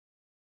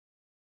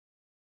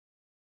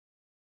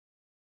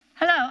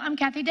Hello, I'm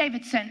Kathie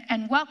Davidson,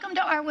 and welcome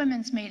to our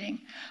women's meeting.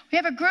 We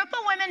have a group of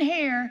women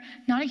here,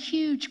 not a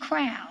huge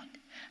crowd,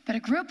 but a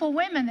group of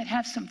women that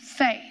have some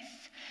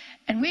faith.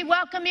 And we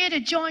welcome you to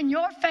join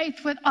your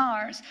faith with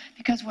ours,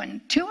 because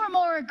when two or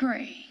more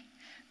agree,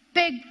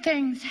 big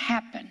things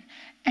happen.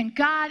 And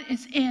God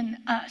is in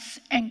us,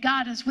 and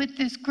God is with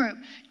this group.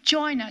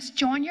 Join us,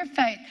 join your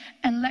faith,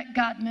 and let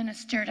God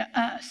minister to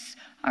us.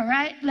 All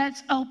right,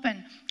 let's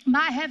open.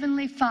 My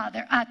Heavenly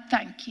Father, I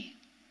thank you.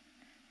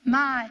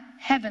 My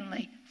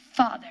Heavenly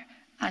Father,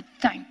 I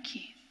thank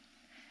you.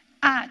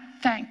 I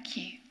thank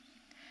you.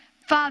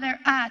 Father,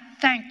 I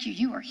thank you.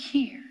 You are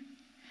here.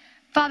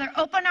 Father,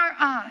 open our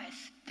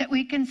eyes that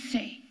we can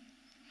see.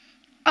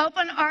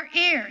 Open our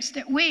ears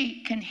that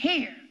we can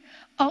hear.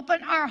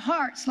 Open our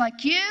hearts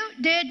like you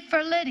did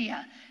for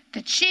Lydia,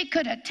 that she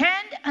could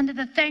attend unto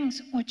the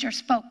things which are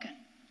spoken.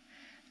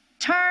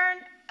 Turn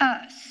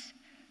us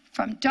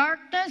from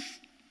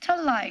darkness to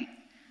light,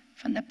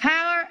 from the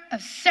power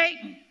of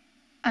Satan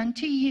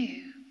unto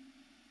you.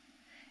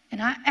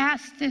 And I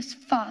ask this,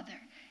 Father,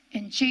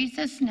 in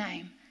Jesus'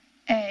 name,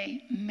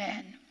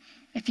 amen.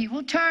 If you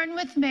will turn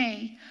with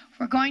me,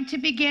 we're going to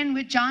begin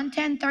with John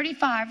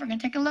 10:35. We're going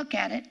to take a look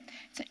at it.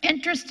 It's an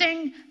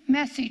interesting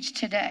message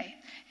today.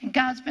 And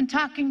God's been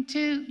talking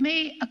to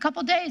me a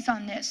couple days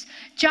on this.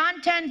 John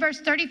 10,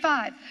 verse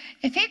 35.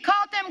 If he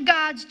called them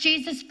gods,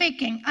 Jesus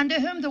speaking, unto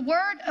whom the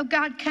word of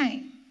God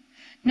came.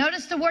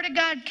 Notice the word of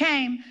God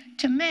came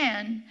to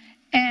men,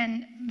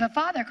 and the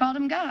Father called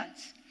them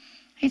gods.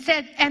 He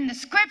said, and the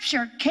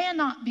scripture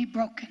cannot be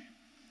broken.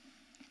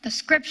 The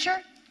scripture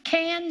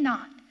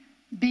cannot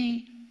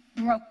be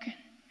broken.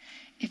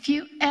 If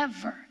you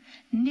ever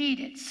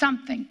needed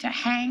something to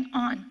hang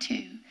on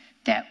to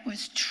that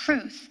was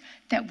truth,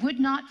 that would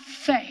not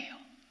fail,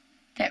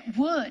 that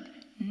would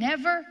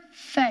never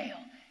fail,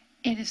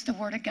 it is the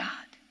word of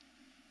God.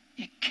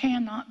 It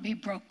cannot be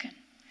broken.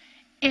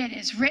 It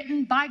is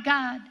written by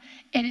God.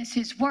 It is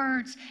his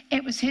words.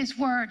 It was his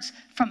words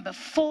from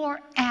before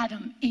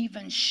Adam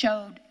even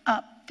showed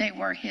up. They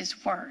were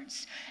his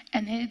words.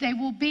 And they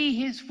will be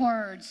his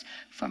words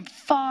from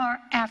far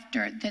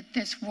after that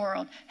this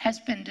world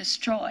has been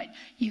destroyed.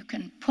 You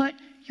can put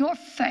your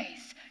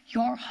faith,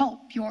 your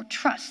hope, your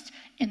trust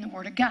in the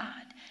word of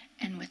God.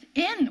 And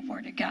within the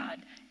word of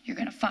God, you're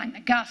going to find the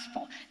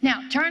gospel.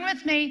 Now, turn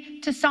with me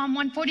to Psalm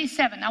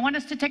 147. I want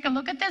us to take a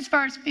look at this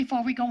verse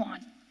before we go on.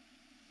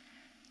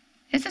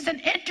 This is an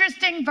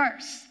interesting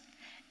verse.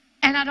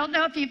 And I don't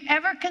know if you've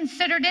ever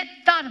considered it,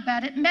 thought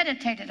about it,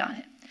 meditated on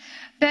it.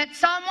 But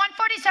Psalm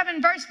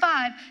 147, verse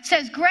 5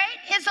 says, great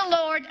is the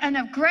Lord and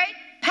of great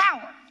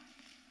power.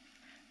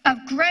 Of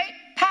great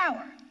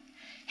power.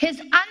 His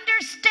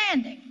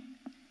understanding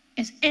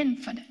is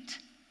infinite.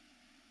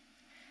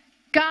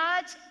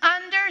 God's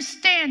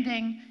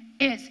understanding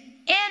is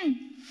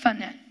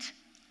infinite.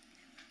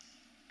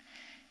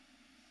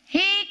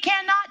 He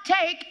cannot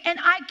take an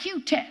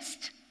IQ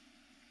test.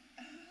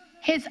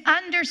 His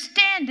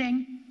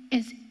understanding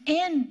is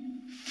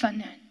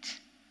infinite.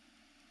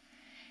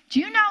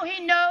 Do you know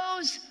he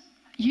knows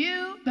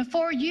you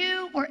before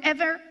you were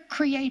ever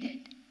created?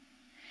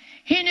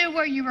 He knew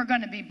where you were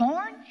going to be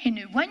born. He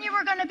knew when you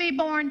were going to be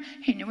born.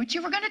 He knew what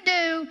you were going to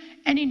do.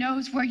 And he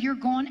knows where you're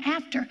going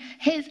after.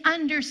 His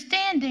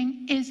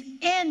understanding is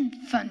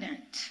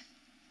infinite.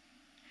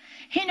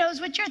 He knows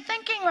what you're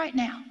thinking right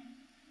now.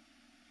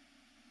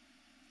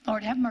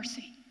 Lord, have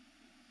mercy.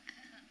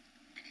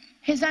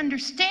 His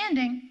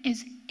understanding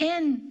is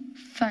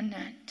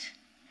infinite.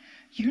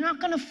 You're not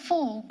going to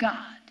fool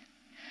God.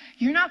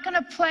 You're not going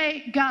to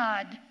play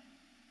God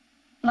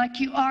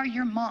like you are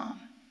your mom.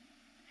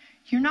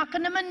 You're not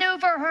going to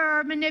maneuver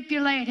her,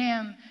 manipulate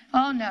him.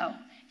 Oh, no,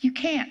 you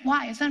can't.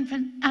 Why? His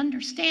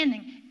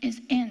understanding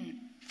is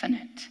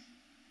infinite.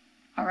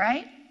 All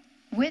right?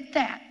 With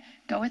that,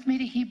 go with me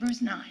to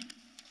Hebrews 9.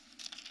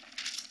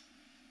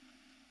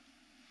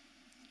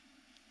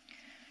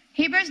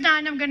 Hebrews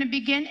 9, I'm going to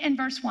begin in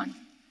verse 1.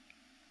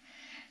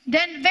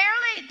 Then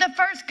verily the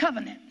first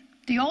covenant,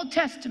 the Old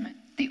Testament,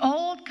 the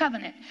Old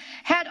Covenant,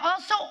 had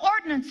also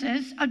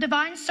ordinances of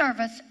divine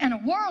service and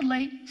a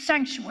worldly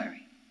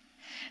sanctuary.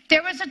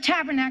 There was a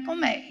tabernacle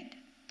made,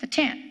 the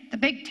tent, the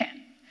big tent.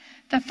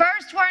 The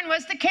first one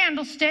was the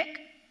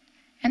candlestick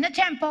and the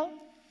temple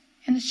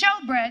and the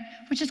showbread,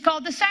 which is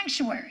called the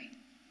sanctuary.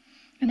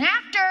 And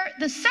after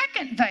the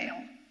second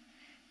veil,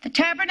 the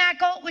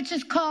tabernacle, which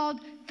is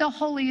called the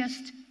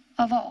holiest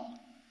of all,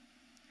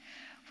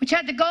 which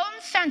had the golden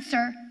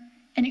censer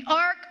and the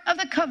ark of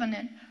the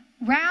covenant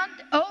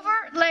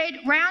overlaid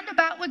round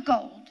about with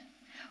gold,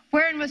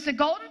 wherein was the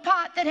golden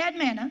pot that had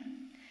manna,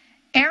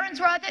 Aaron's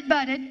rod that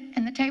budded,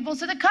 and the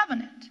tables of the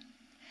covenant.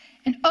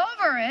 And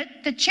over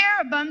it, the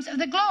cherubims of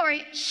the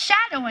glory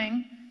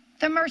shadowing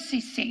the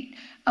mercy seat,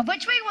 of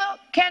which we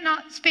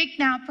cannot speak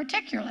now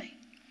particularly.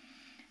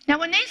 Now,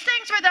 when these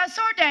things were thus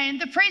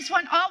ordained, the priest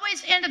went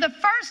always into the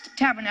first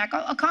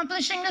tabernacle,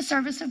 accomplishing the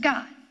service of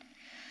God.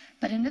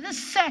 But into the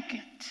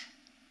second,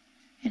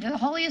 into the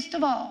holiest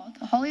of all,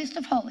 the holiest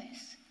of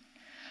holies,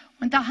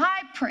 went the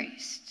high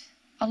priest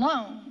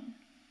alone,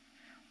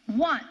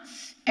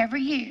 once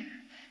every year.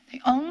 They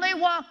only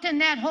walked in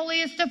that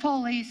holiest of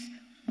holies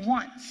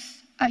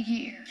once a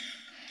year,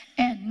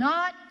 and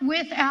not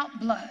without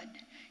blood.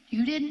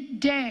 You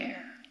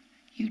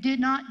did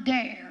not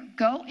dare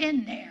go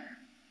in there,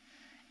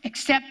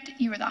 except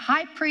you were the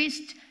high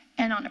priest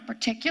and on a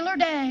particular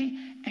day,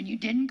 and you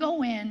didn't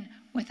go in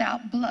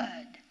without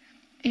blood.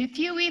 If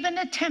you even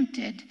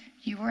attempted,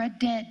 you were a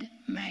dead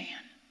man.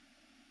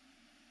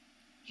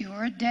 You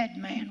were a dead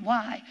man.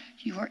 Why?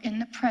 You were in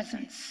the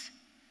presence.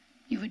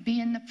 You would be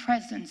in the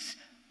presence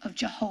of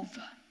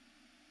Jehovah.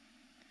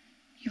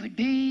 You would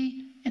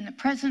be in the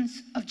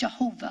presence of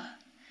Jehovah,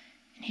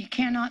 and he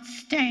cannot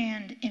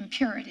stand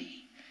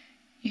impurity.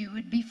 You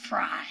would be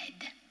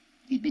fried.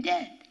 You'd be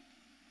dead.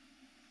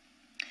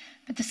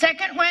 But the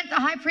second went the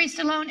high priest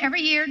alone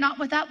every year, not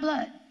without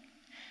blood,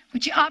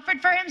 which he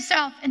offered for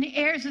himself and the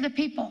heirs of the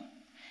people.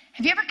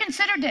 Have you ever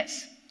considered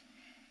this?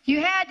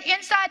 You had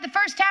inside the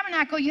first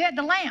tabernacle, you had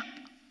the lamp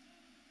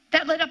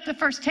that lit up the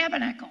first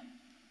tabernacle.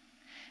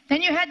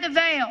 Then you had the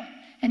veil,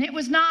 and it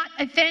was not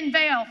a thin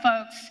veil,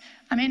 folks.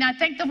 I mean, I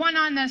think the one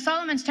on the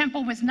Solomon's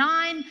temple was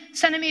 9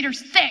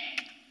 centimeters thick.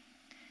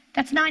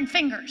 That's 9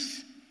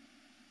 fingers.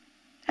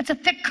 That's a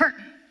thick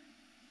curtain.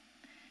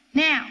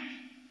 Now,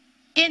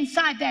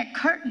 inside that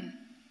curtain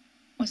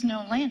was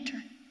no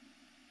lantern.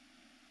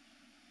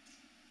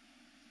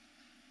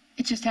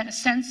 It just had a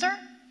censer,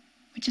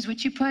 which is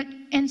what you put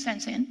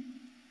incense in,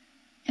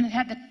 and it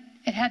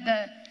had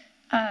the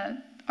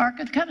Ark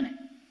of the Covenant.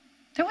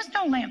 There was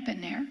no lamp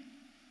in there.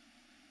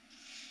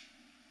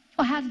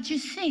 Well, how did you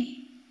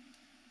see?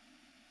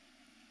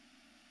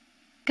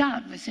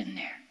 God was in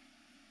there.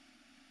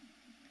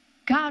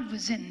 God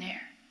was in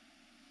there.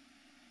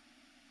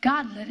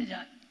 God lit it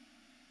up.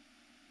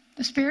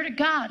 The Spirit of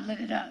God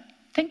lit it up.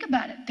 Think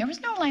about it. There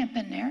was no lamp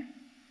in there.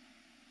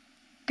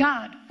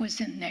 God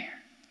was in there.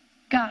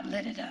 God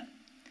lit it up.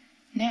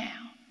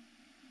 Now,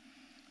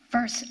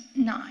 verse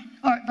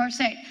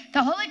 8.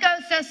 The Holy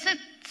Ghost says,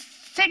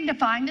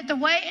 signifying that the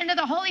way into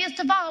the holiest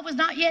of all was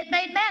not yet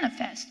made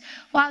manifest,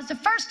 while the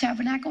first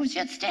tabernacle was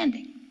yet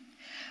standing,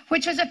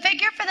 which was a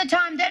figure for the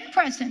time then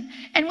present,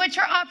 in which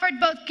were offered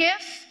both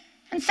gifts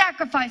and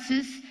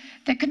sacrifices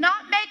that could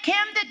not make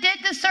him that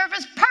did the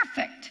service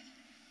perfect,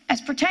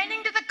 as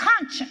pertaining to the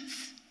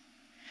conscience.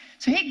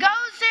 So he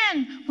goes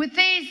in with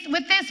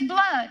this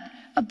blood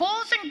of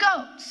bulls and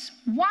goats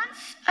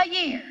once a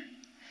year.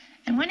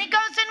 And when he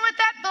goes in with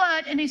that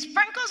blood and he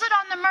sprinkles it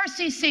on the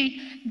mercy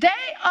seat, they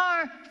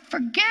are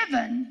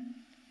forgiven,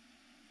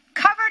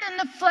 covered in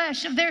the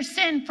flesh of their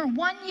sin for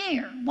 1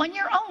 year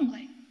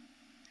only.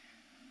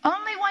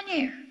 Only 1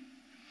 year.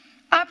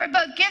 Offered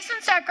both gifts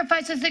and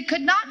sacrifices that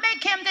could not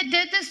make him that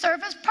did the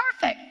service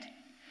perfect.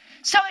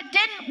 So it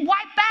didn't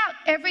wipe out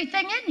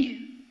everything in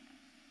you.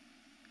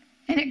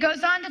 And it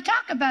goes on to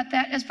talk about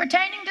that as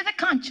pertaining to the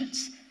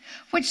conscience,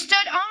 which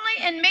stood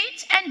only in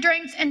meats and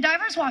drinks and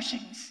divers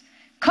washings,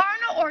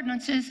 carnal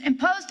ordinances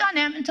imposed on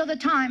them until the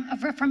time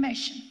of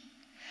Reformation.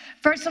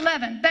 Verse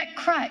 11, but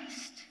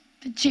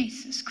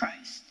Jesus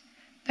Christ,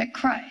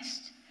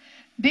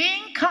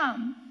 being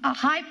come a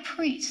high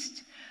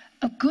priest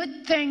of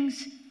good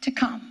things to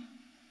come.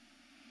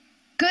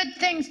 Good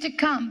things to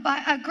come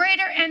by a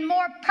greater and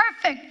more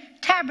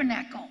perfect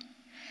tabernacle,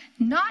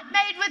 not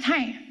made with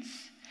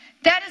hands.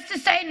 That is to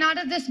say, not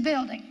of this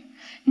building,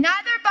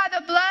 neither by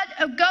the blood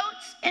of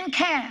goats and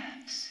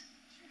calves,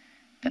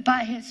 but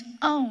by his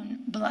own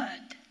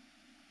blood.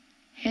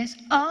 His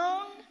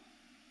own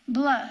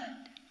blood.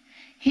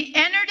 He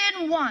entered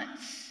in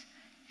once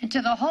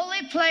into the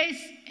holy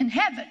place in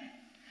heaven.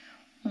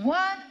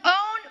 One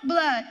own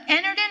blood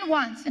entered in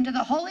once into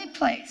the holy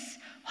place.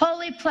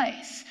 Holy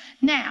place.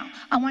 Now,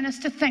 I want us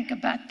to think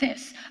about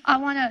this. I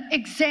want to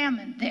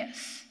examine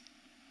this.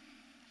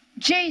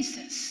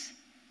 Jesus,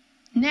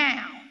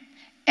 now,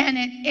 and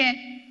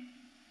it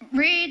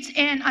reads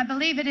in, I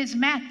believe it is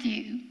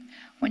Matthew,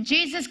 when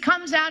Jesus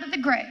comes out of the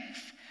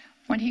grave,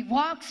 when he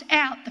walks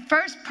out, the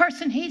first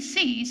person he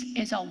sees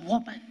is a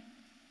woman.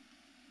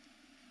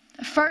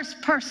 The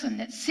first person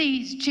that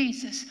sees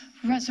Jesus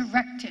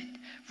resurrected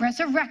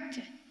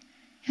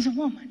is a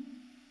woman.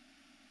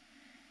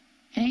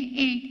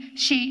 And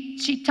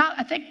she taught,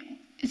 I think,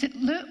 is it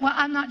Luke? Well,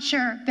 I'm not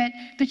sure, but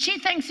she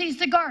thinks he's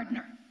the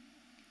gardener.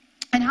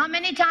 And how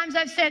many times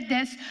I've said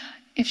this,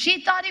 if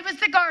she thought he was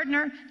the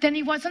gardener, then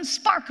he wasn't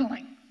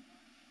sparkling.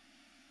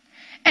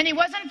 And he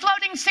wasn't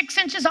floating 6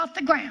 inches off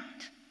the ground.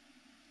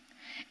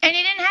 And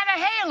he didn't have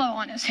a halo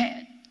on his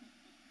head.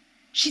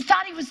 She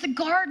thought he was the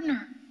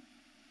gardener.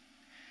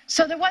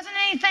 So there wasn't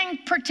anything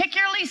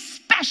particularly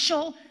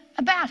special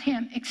about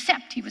him,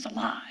 except he was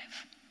alive.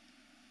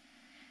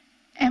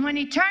 And when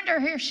he turned to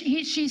her,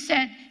 he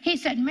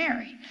said,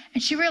 Mary.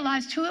 And she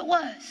realized who it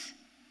was.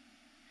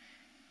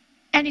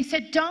 And he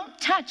said, don't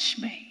touch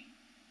me.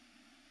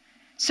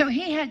 So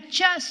he had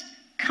just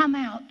come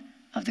out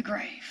of the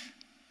grave.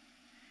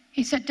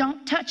 He said,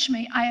 don't touch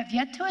me. I have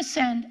yet to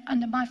ascend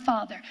unto my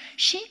Father.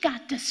 She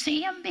got to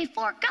see him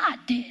before God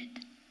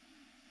did.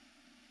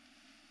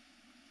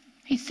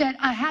 He said,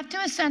 I have to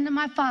ascend to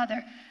my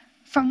Father,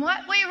 From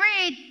what we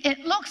read,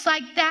 it looks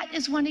like that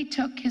is when he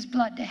took his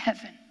blood to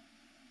heaven.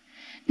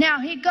 Now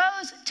he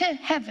goes to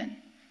heaven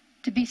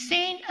to be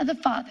seen of the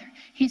Father.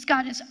 He's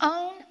got his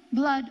own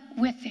blood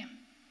with him.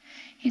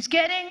 He's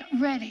getting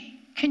ready.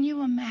 Can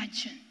you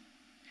imagine?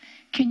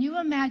 Can you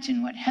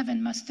imagine what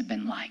heaven must have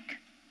been like?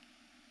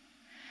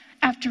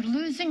 After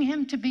losing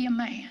him to be a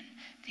man,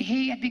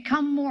 he had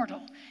become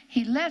mortal.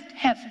 He left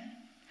heaven.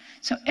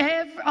 So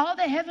all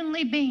the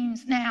heavenly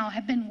beings now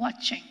have been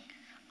watching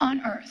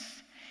on earth.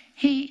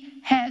 He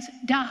has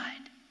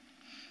died.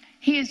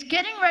 He is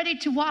getting ready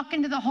to walk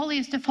into the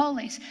holiest of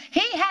holies.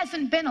 He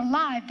hasn't been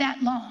alive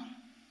that long.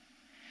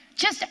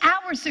 Just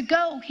hours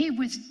ago, he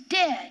was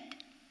dead.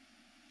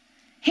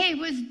 He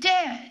was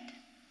dead.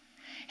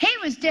 He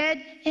was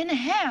dead in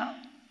hell.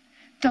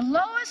 The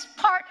lowest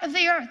part of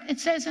the earth, it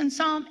says in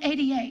Psalm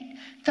 88,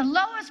 the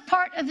lowest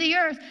part of the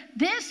earth,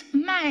 this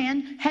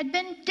man had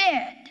been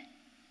dead,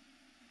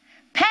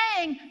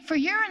 paying for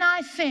your and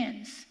I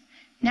sins.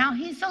 Now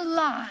he's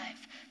alive.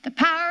 The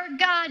power of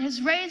God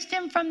has raised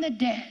him from the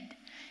dead.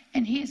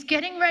 And he is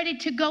getting ready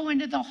to go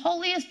into the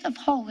holiest of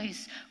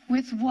holies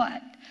with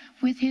what?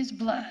 With his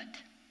blood.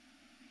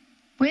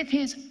 With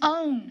his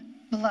own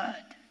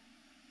blood.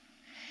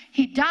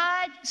 He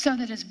died so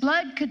that his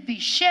blood could be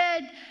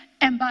shed.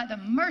 And by the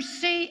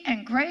mercy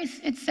and grace,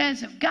 it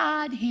says, of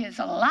God, he is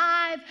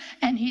alive.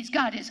 And he's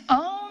got his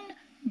own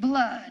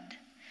blood.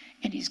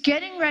 And he's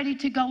getting ready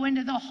to go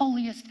into the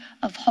holiest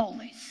of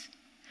holies.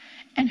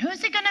 And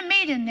who's he going to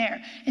meet in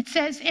there? It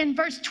says in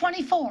verse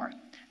 24.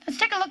 Let's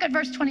take a look at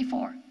verse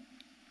 24.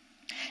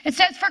 It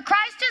says, for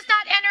Christ has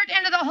not entered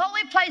into the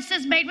holy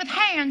places made with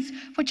hands,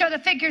 which are the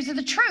figures of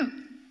the truth,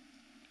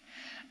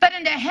 but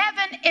into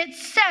heaven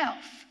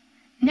itself,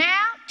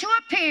 now to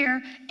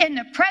appear in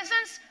the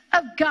presence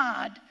of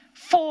God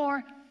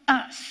for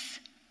us.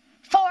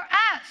 For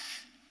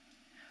us.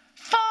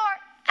 For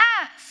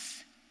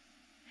us.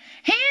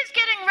 He is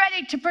getting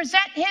ready to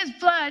present his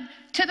blood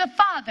to the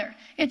Father.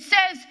 It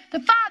says the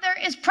Father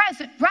is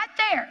present right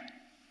there.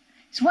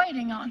 He's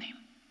waiting on him.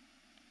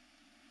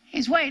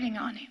 He's waiting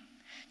on him.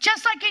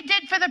 Just like he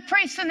did for the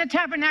priests in the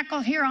tabernacle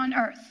here on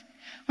earth.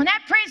 When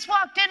that priest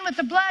walked in with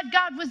the blood,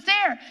 God was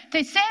there.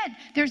 They said,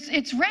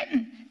 it's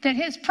written that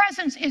his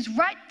presence is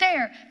right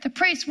there. The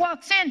priest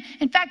walks in.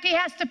 In fact, he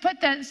has to put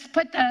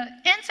the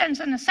incense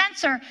in the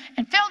censer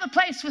and fill the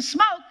place with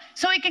smoke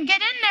so he can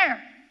get in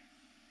there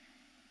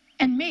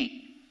and meet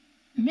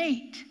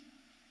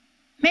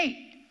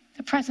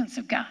the presence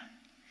of God.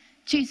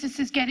 Jesus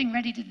is getting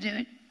ready to do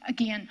it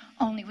again,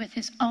 only with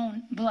his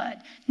own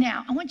blood.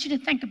 Now, I want you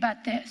to think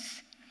about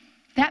this.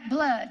 That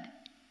blood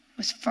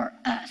was for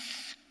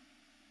us.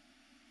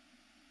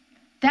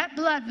 That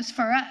blood was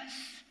for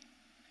us.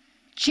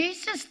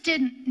 Jesus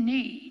didn't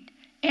need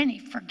any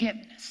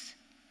forgiveness.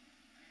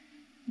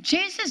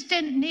 Jesus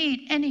didn't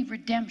need any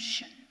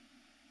redemption.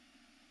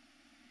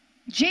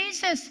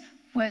 Jesus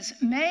was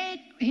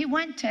made, he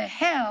went to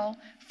hell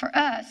for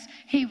us.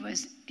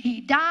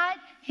 He died,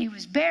 he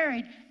was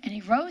buried, and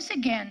he rose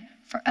again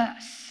for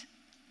us.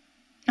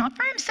 Not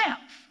for himself.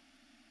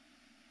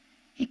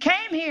 He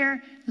came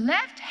here,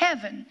 left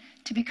heaven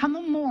to become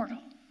a mortal.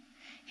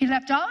 He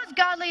left all his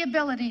godly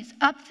abilities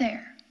up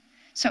there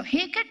so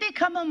he could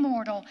become a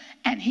mortal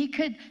and he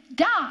could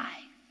die.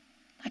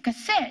 Like I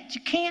said,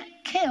 you can't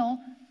kill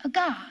a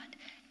God.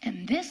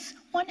 And this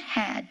one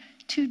had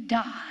to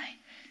die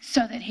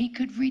so that he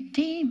could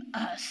redeem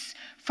us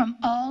from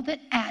all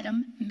that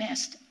Adam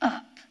messed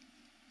up.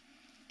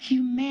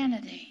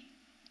 Humanity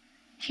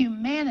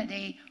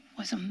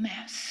was a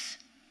mess.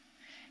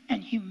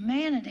 And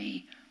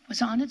humanity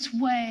was on its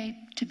way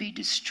to be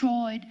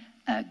destroyed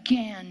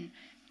again,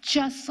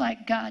 just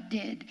like God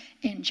did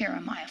in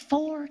Jeremiah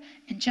 4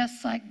 and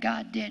just like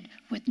God did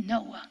with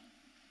Noah.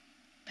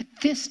 But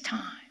this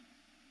time,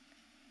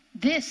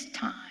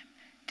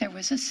 there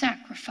was a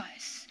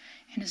sacrifice,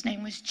 and his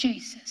name was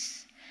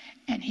Jesus.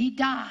 And he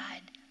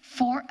died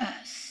for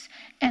us.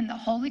 And the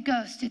Holy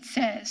Ghost, it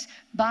says,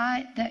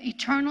 by the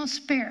eternal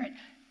Spirit,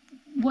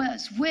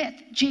 was with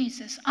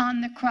Jesus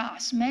on the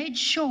cross, made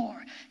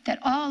sure that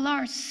all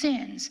our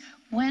sins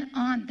went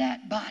on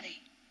that body.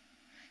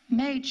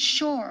 Made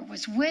sure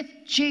was with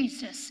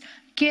Jesus,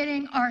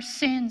 getting our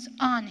sins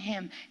on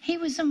him. He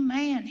was a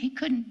man. He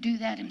couldn't do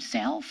that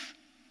himself.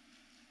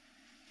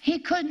 He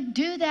couldn't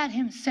do that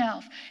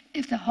himself.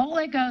 If the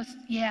Holy Ghost,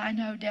 yeah, I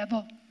know,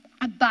 devil,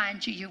 I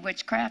bind you, you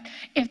witchcraft.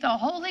 If the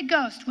Holy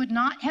Ghost would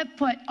not have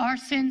put our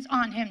sins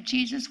on him,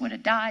 Jesus would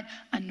have died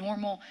a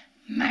normal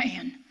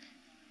man.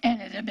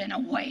 And it had been a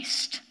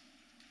waste.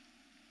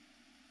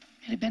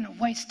 It had been a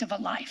waste of a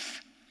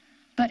life.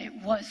 But it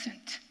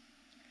wasn't.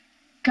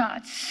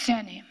 God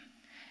sent him.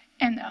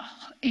 And the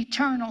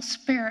eternal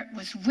Spirit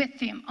was with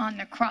him on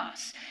the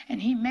cross.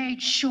 And he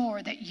made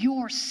sure that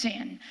your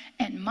sin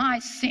and my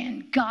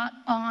sin got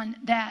on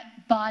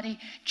that body.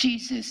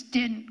 Jesus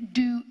didn't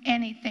do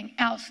anything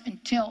else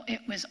until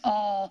it was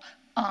all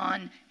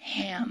on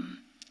him.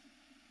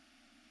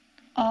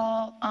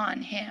 All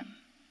on him.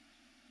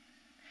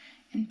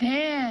 And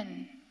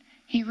then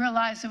he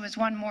realized there was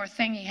one more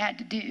thing he had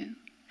to do.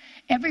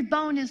 Every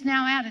bone is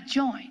now out of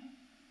joint.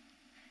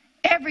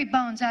 Every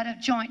bone's out of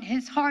joint.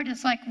 His heart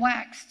is like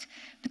waxed,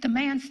 but the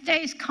man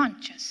stays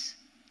conscious.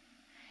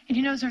 And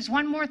he knows there's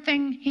one more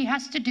thing he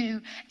has to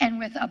do, and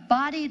with a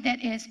body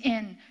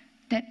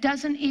that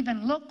doesn't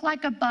even look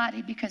like a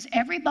body because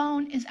every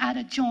bone is out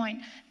of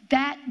joint,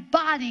 that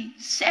body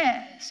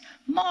says,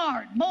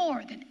 marred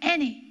more than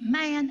any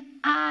man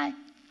I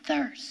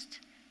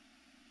thirst.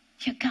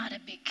 You gotta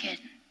be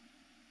kidding.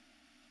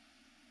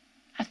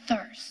 I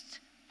thirst.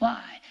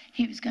 Why?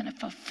 He was going to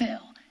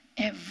fulfill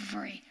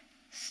every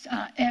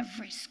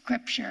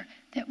scripture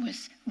that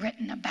was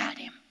written about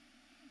him.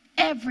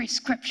 Every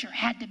scripture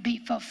had to be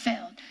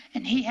fulfilled,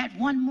 and he had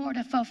one more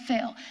to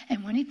fulfill.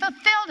 And when he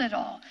fulfilled it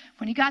all,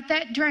 when he got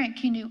that drink,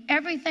 he knew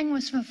everything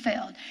was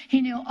fulfilled.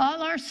 He knew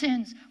all our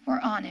sins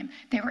were on him.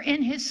 They were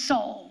in his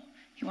soul.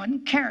 He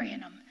wasn't carrying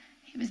them.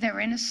 They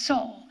were in his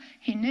soul.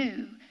 He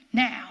knew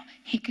now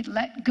he could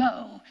let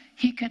go.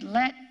 He could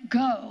let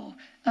go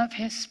of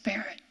his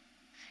spirit.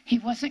 He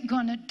wasn't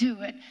going to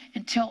do it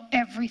until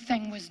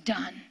everything was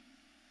done.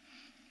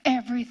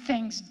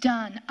 Everything's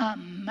done. A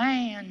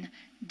man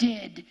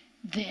did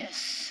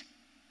this.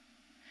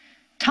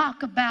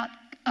 Talk about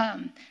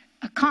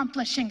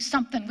accomplishing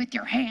something with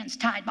your hands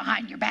tied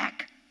behind your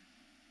back.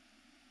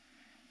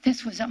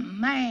 This was a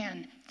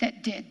man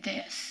that did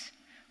this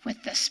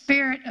with the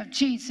Spirit of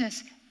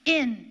Jesus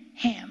in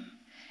him.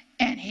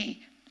 And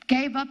he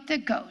gave up the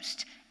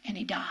ghost and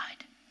he died.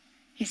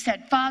 He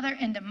said, Father,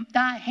 into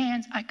thy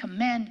hands I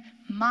commend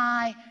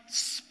my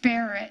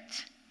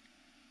spirit.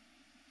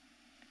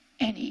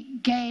 And he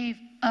gave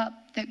up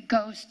the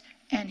ghost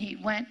and he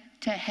went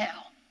to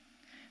hell,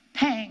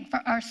 paying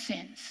for our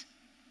sins.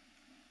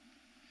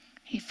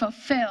 He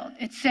fulfilled,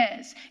 it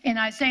says in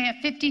Isaiah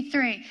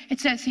 53,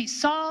 it says he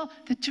saw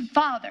the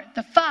Father,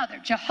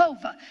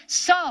 Jehovah,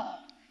 saw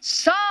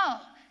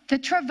the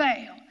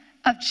travail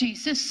of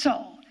Jesus'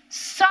 soul,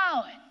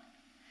 saw it.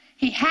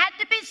 He had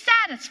to be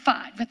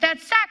satisfied with that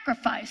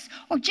sacrifice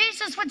or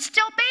Jesus would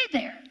still be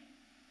there.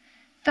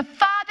 The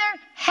Father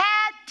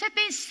had to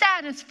be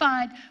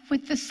satisfied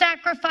with the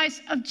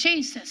sacrifice of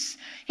Jesus.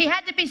 He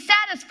had to be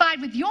satisfied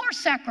with your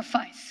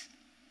sacrifice.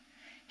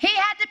 He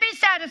had to be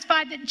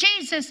satisfied that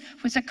Jesus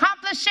was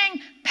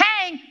accomplishing,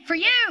 paying for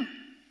you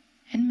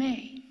and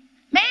me.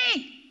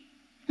 Me.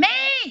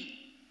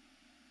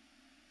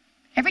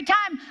 Every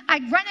time I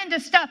run into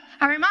stuff,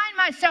 I remind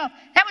myself,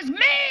 that was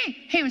me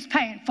he was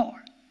paying for.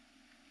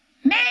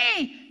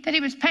 Me that he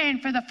was paying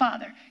for the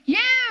Father. You.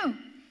 And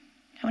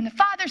when the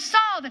Father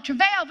saw the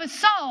travail of his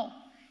soul,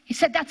 he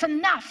said, that's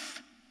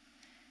enough.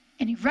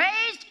 And he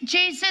raised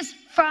Jesus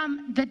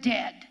from the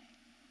dead.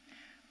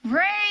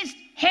 Raised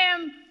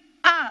him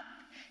up.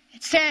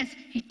 It says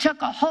he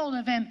took a hold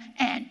of him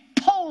and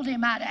pulled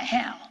him out of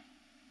hell.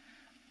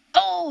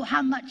 Oh,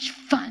 how much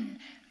fun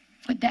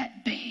would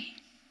that be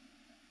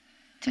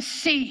to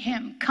see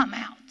him come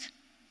out.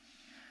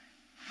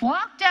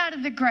 Walked out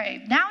of the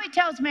grave. Now he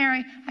tells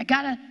Mary, I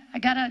gotta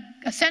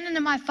ascend into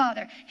my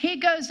Father. He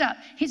goes up.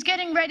 He's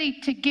getting ready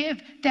to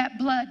give that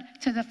blood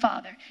to the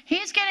Father.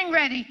 He's getting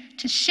ready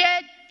to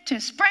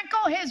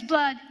sprinkle his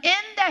blood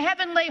in the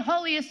heavenly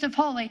holiest of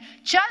holy,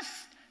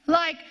 just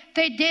like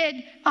they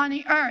did on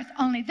the earth.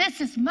 Only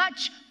this is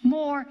much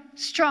more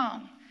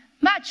strong,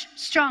 much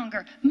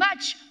stronger,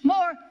 much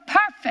more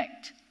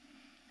perfect.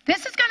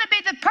 This is going to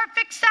be the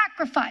perfect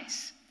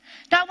sacrifice.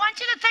 Now, I want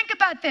you to think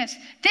about this.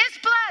 This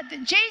blood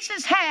that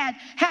Jesus had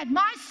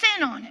my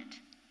sin on it.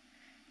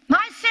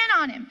 My sin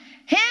on him.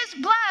 His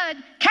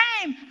blood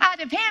came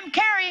out of him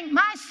carrying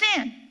my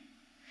sin.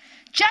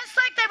 Just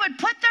like they would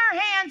put their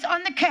hands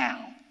on the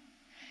cow,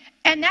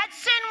 and that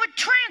sin would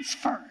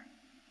transfer.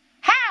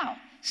 How?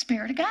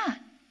 Spirit of God.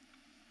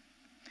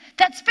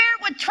 That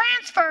spirit would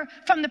transfer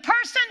from the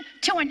person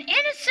to an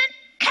innocent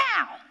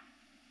cow.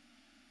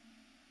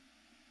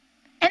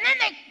 And then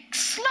they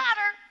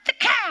slaughter the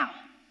cow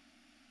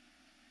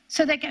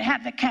so they could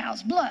have the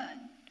cow's blood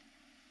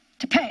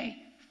to pay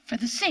for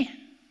the sin.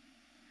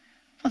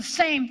 Well, the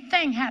same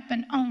thing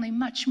happened, only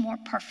much more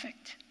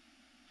perfect.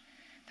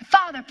 The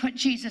Father put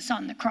Jesus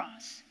on the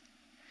cross.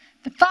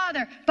 The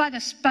Father, by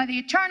the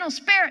eternal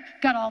Spirit,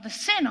 got all the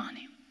sin on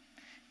him.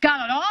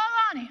 Got it all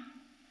on him.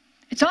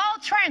 It's all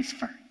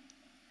transferred.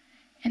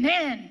 And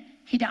then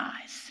he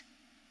dies.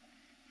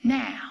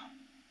 Now,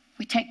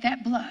 we take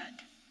that blood.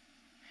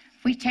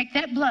 We take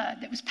that blood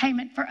that was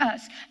payment for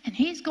us, and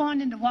he's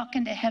going to walk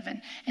into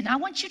heaven. And I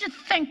want you to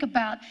think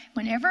about,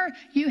 whenever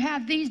you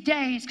have these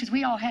days, because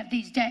we all have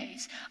these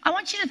days, I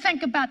want you to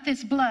think about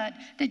this blood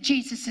that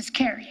Jesus is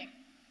carrying.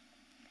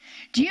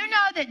 Do you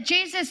know that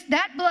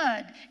that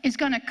blood is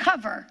going to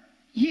cover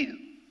you?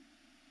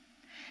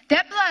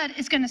 That blood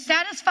is going to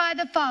satisfy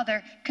the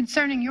Father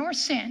concerning your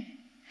sin.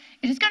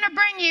 It is going to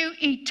bring you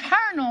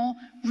eternal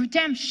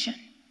redemption.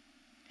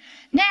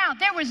 Now,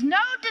 there was no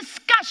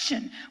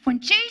discussion when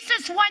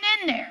Jesus went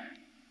in there.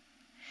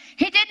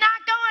 He did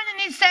not go in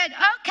and he said,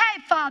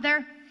 okay,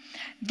 Father,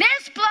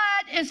 this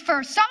blood is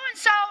for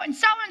so-and-so and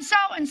so-and-so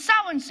and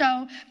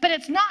so-and-so, but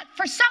it's not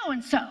for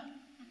so-and-so.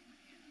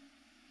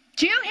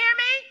 Do you hear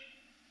me?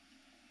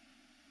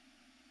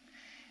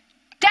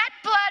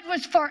 blood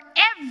was for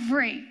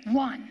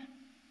everyone.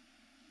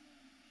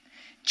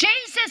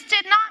 Jesus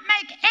did not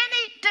make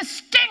any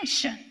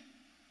distinction.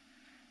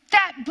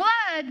 That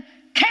blood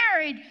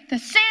carried the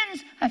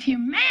sins of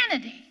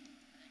humanity.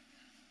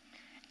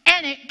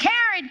 And it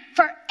carried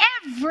for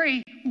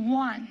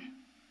everyone.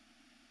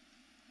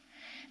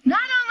 Not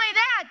only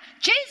that,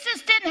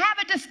 Jesus didn't have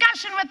a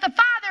discussion with the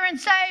Father and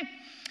say,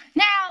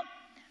 now,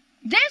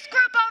 this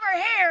group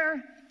over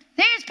here,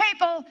 these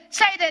people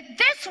say that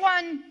this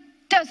one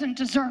doesn't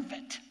deserve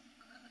it.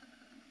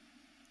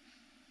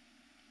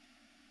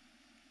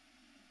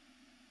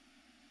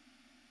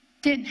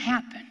 Didn't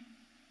happen.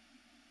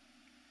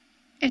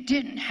 It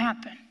didn't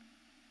happen.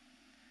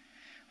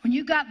 When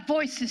you got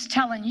voices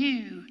telling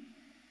you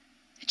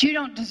that you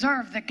don't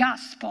deserve the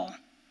gospel,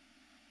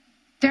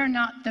 they're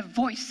not the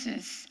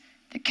voices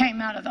that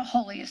came out of the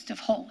holiest of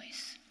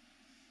holies.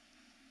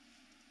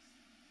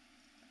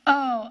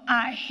 Oh,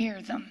 I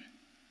hear them.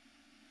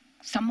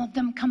 Some of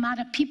them come out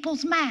of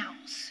people's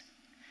mouths.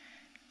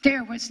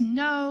 There was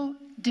no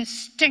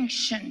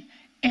distinction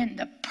in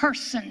the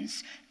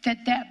persons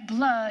that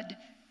blood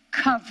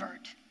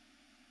covered.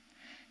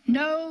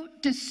 No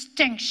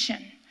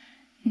distinction.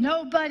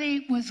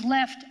 Nobody was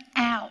left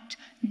out.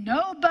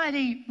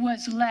 Nobody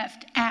was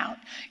left out.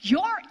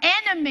 Your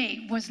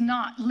enemy was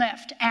not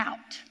left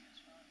out.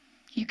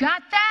 You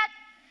got that?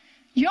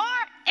 Your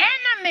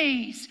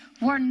enemies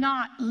were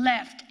not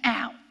left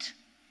out.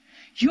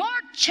 Your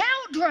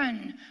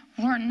children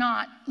were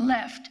not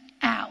left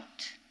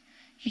out.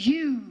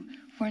 You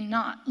were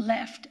not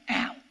left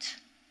out.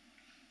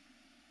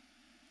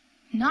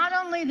 Not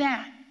only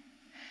that,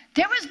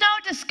 there was no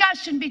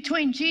discussion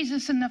between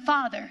Jesus and the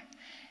Father.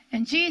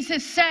 And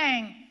Jesus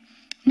saying,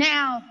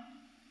 now,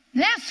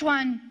 this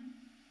one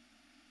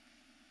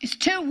is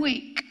too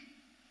weak.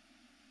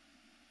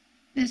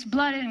 This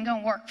blood isn't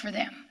going to work for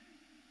them.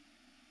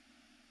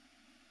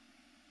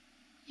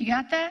 You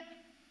got that?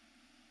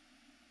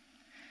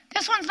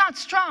 This one's not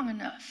strong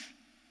enough.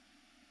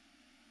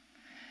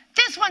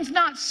 This one's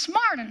not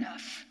smart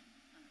enough.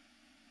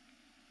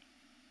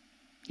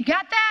 You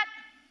got that?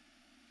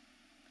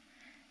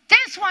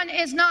 This one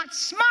is not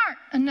smart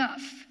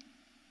enough.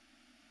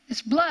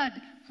 This blood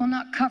will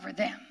not cover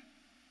them.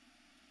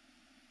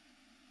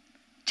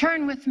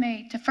 Turn with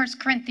me to 1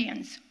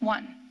 Corinthians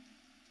 1.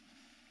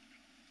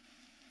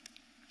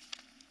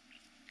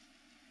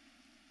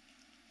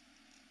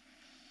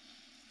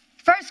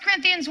 First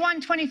Corinthians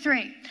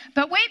 1:23.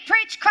 But we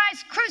preach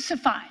Christ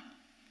crucified,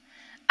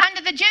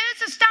 unto the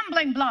Jews a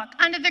stumbling block,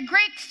 unto the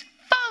Greeks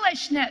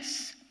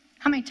foolishness.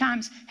 How many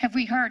times have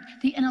we heard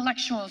the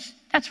intellectuals?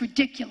 That's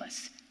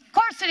ridiculous. Of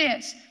course it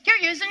is. You're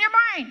using your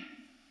brain.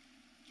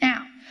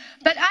 Now,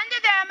 but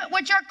unto them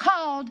which are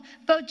called,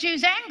 both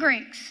Jews and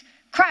Greeks,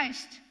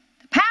 Christ,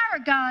 the power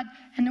of God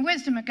and the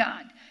wisdom of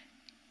God.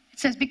 It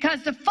says,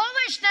 because the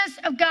foolishness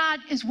of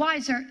God is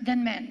wiser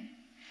than men,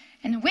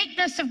 and the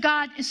weakness of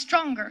God is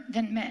stronger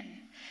than men.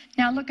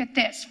 Now look at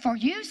this. For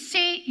you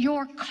see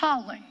your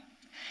calling.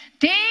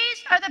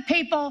 These are the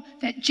people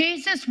that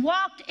Jesus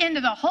walked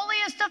into the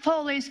holiest of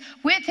holies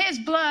with his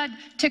blood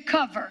to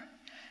cover.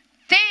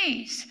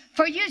 These,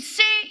 for you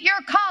see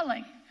your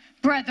calling,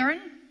 brethren,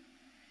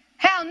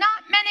 how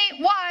not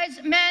many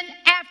wise men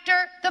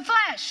after the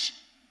flesh.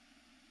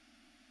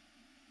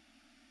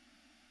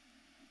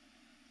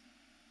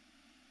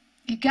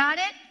 You got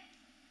it?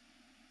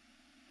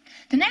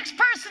 The next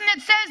person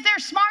that says they're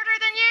smarter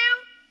than you,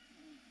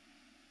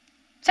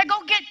 say,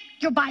 go get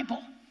your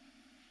Bible.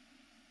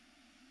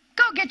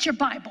 Go get your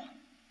Bible.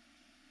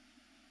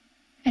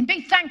 And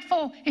be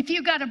thankful if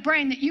you got a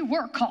brain that you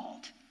were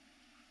called.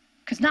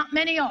 Because not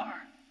many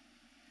are.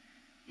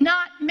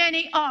 Not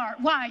many are.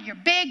 Why? Your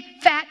big,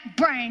 fat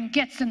brain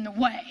gets in the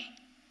way.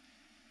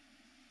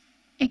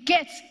 It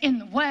gets in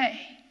the way.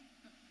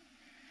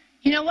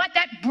 You know what?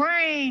 That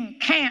brain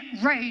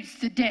can't raise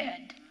the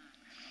dead.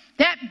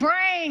 That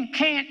brain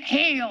can't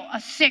heal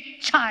a sick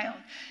child.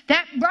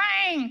 That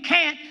brain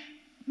can't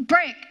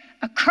break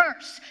a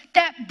curse.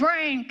 That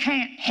brain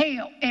can't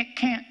heal. It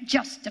can't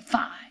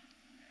justify.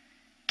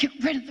 Get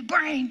rid of the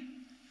brain.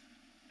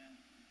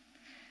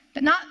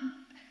 But not,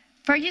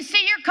 for you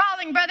see your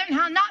calling, brethren,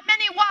 how not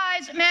many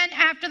wise men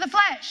after the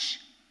flesh.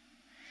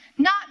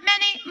 Not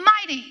many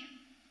mighty.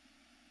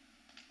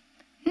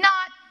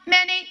 Not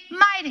many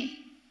mighty.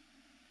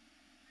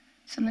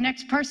 So the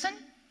next person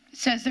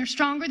says they're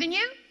stronger than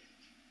you.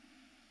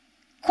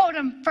 Quote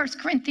them, 1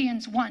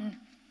 Corinthians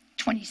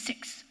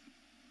 1:26.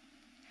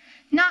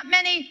 Not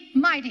many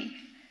mighty,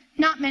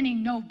 not many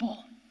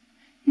noble,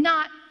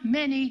 not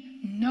many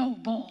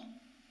noble,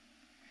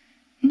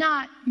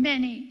 not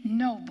many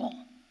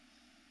noble.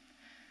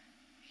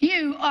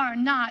 You are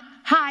not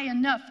high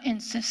enough in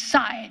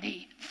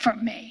society for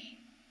me.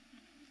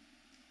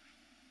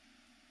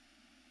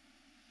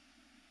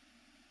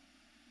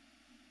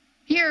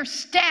 Your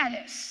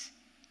status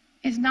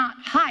is not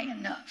high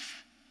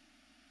enough.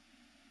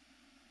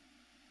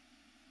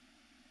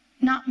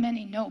 Not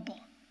many noble.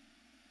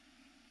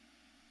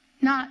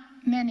 Not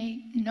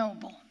many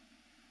noble.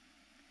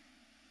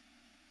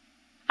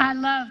 I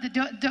love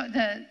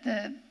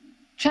the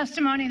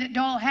testimony that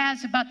Dole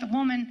has about the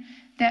woman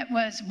that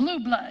was blue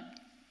blood.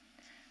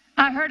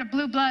 I heard of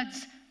blue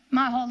bloods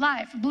my whole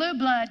life. Blue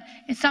blood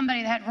is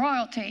somebody that had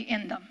royalty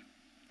in them.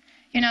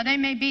 You know, they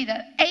may be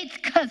the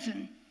 8th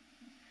cousin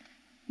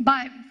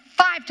by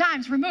 5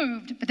 times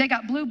removed, but they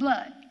got blue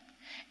blood.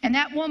 And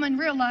that woman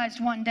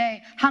realized one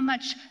day how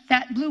much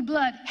that blue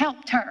blood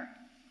helped her.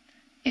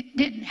 It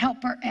didn't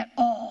help her at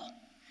all.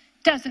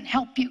 Doesn't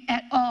help you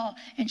at all.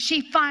 And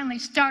she finally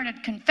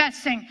started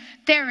confessing,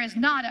 there is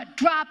not a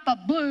drop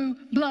of blue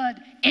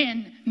blood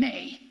in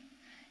me.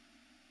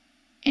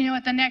 You know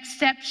what the next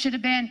step should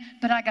have been?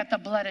 But I got the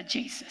blood of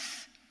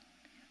Jesus.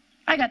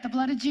 I got the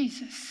blood of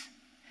Jesus.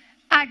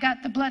 I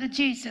got the blood of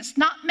Jesus.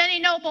 Not many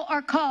noble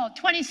are called.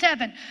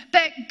 27.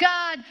 But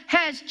God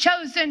has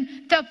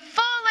chosen the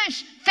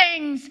foolish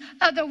things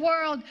of the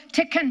world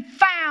to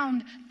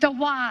confound the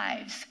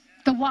wise.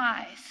 The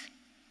wise.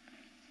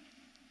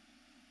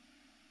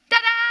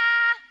 Ta-da!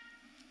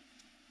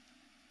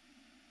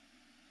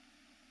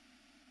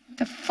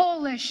 The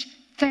foolish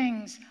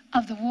things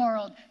of the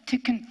world to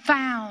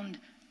confound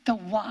the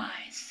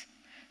wise.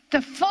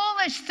 The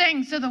foolish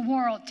things of the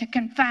world to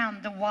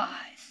confound the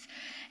wise.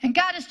 And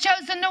God has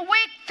chosen the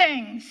weak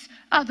things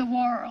of the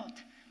world.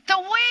 The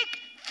weak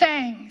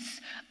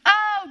things.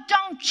 Oh,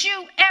 don't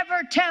you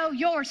ever tell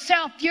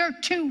yourself you're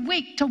too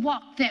weak to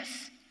walk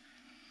this.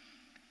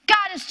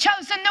 God has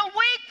chosen the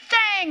weak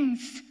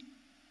things.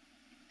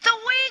 The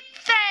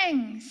weak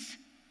things.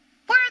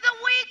 We're the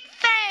weak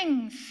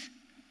things.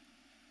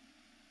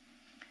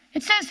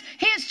 It says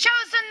he has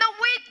chosen the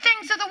weak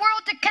things of the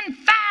world to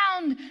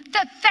confound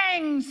the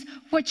things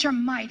which are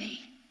mighty.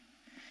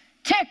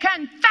 To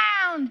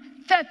confound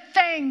the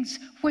things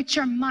which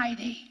are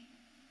mighty.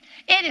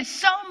 It is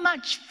so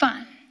much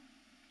fun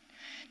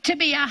to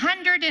be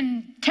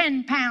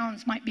 110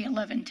 pounds, might be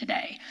 11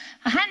 today,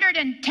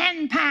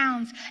 110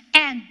 pounds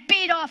and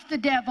beat off the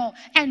devil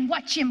and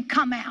watch him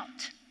come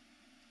out.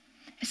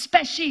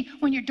 Especially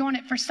when you're doing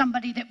it for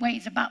somebody that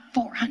weighs about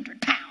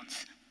 400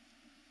 pounds.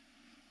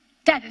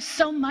 That is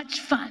so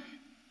much fun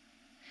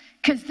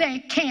because they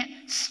can't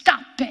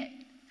stop it.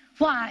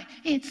 Why?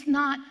 It's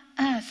not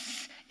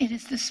us. It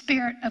is the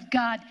Spirit of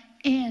God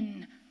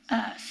in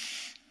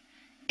us.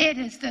 It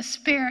is the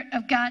Spirit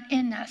of God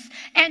in us.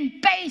 And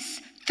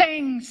base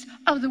things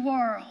of the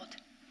world.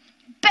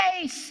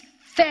 Base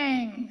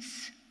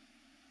things.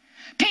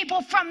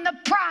 People from the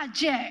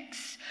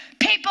projects.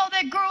 People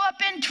that grew up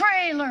in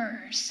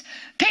trailers.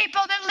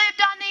 People that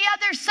lived on the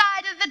other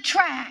side of the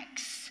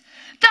tracks.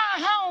 The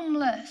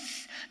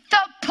homeless.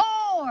 The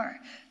poor.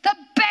 The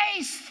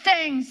base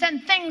things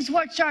and things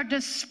which are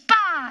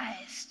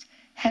despised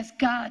has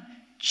God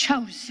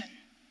chosen.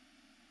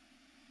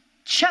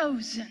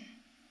 Chosen.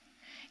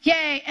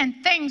 Yea, and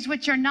things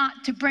which are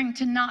not, to bring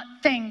to naught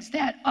things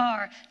that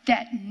are,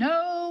 that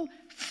no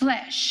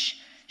flesh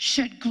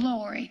should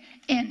glory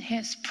in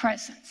his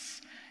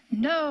presence.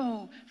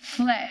 No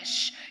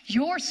flesh.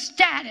 Your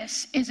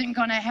status isn't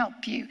going to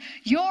help you.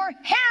 Your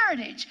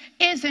heritage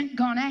isn't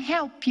going to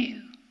help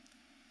you.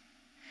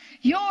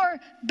 Your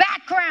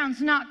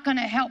background's not going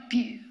to help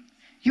you.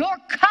 Your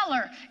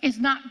color is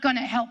not going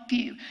to help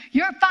you.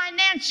 Your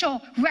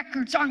financial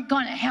records aren't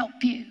going to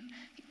help you.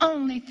 The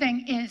only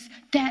thing is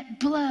that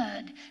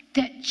blood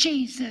that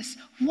Jesus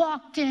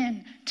walked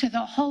in to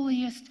the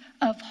holiest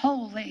of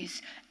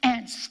holies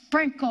and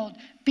sprinkled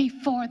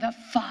before the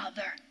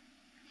Father.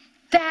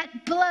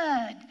 That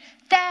blood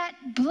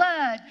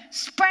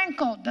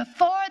sprinkled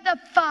before the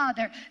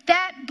Father,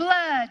 that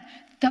blood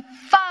the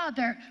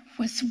Father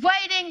was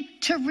waiting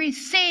to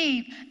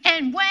receive.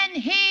 And when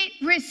he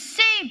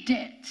received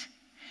it,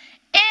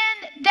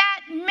 in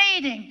that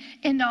meeting,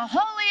 in the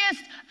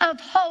holiest of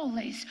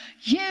holies,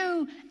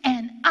 you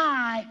and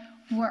I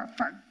were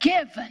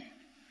forgiven.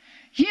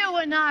 You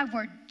and I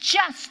were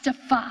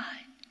justified.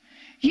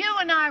 You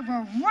and I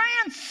were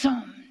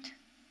ransomed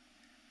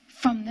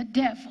from the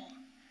devil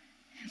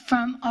and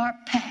from our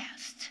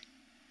past.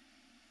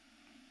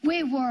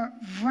 We were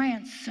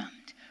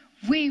ransomed.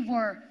 We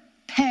were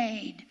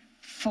paid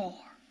for.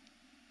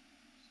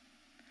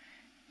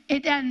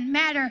 It doesn't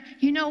matter.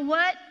 You know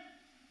what?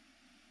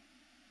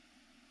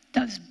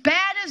 As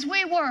bad as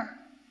we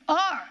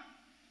are,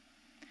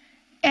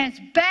 as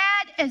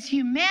bad as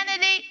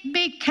humanity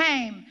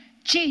became,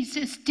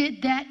 Jesus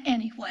did that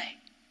anyway.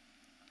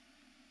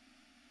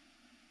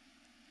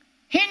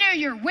 He knew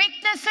your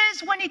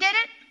weaknesses when he did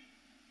it.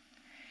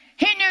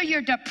 He knew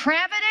your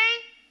depravity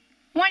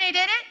when he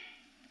did it.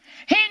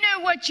 He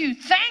knew what you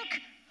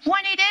think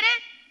when he did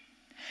it.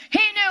 He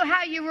knew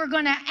how you were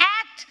going to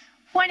act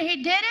when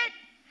he did it.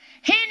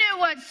 He knew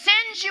what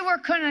sins you were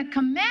going to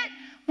commit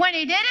when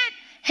he did it.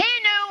 He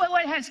knew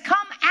what has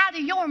come out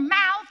of your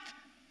mouth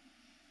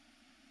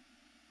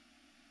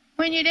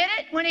when you did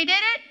it, when he did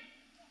it.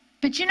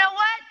 But you know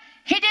what?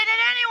 He did it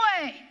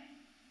anyway.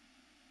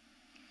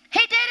 He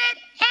did it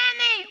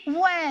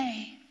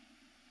anyway.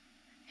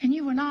 And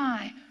you and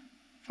I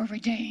were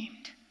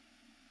redeemed.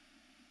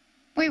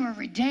 We were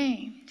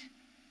redeemed.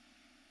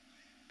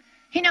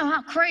 He knew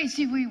how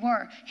crazy we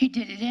were. He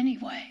did it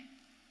anyway.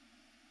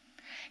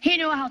 He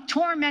knew how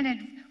tormented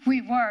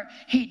we were.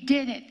 He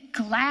did it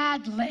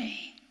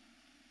gladly.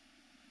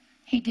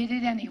 He did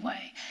it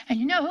anyway. And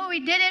you know who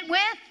he did it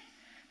with?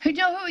 You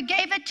know who he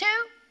gave it to?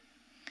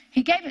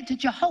 He gave it to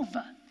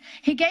Jehovah.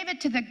 He gave it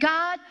to the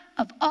God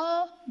of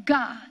all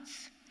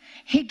gods.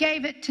 He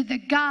gave it to the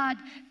God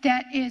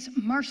that is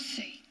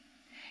mercy.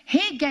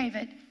 He gave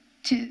it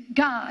to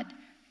God.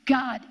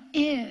 God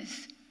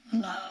is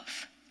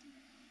love.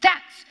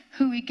 That's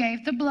who he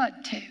gave the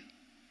blood to.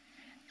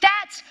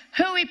 That's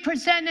who he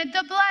presented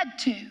the blood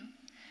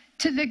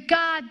to the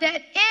God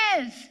that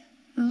is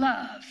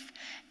love.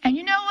 And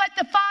you know what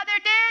the Father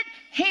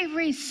did? He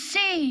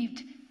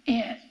received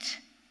it.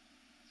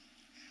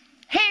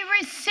 He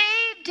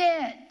received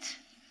it.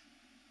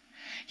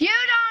 You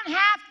don't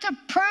have to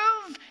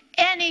prove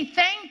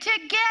anything to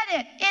get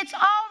it. It's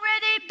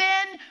already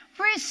been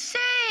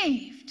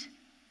received.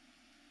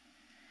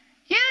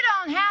 You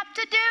don't have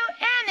to do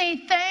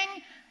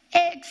anything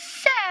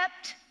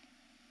except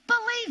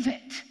believe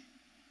it.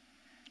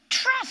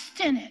 Trust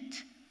in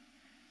it.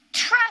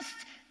 Trust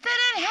that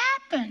it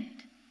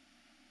happened.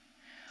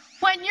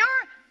 When your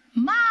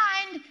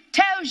mind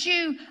tells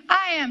you,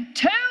 I am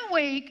too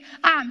weak,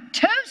 I'm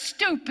too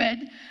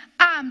stupid,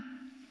 I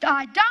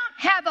don't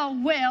have a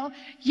will,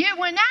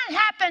 when that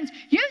happens,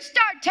 you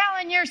start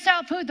telling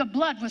yourself who the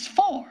blood was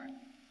for.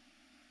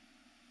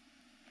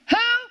 Who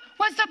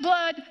was the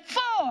blood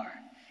for?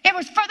 It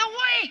was for the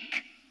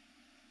weak.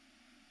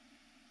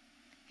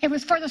 It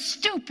was for the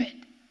stupid.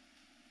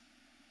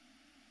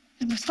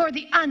 It was for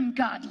the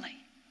ungodly.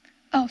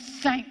 Oh,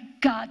 thank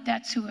God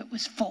that's who it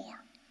was for.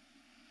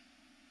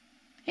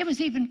 It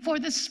was even for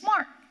the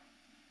smart.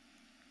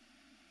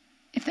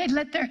 If they'd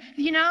let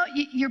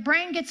your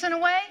brain gets in the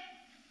way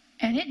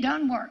and it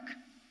doesn't work.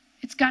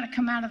 It's got to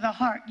come out of the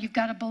heart. You've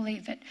got to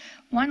believe it.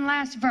 One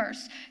last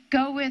verse.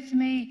 Go with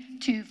me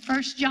to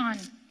 1 John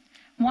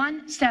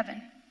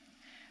 1:7.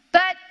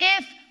 But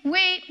if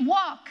we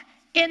walk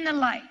in the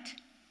light,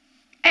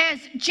 as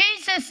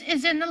Jesus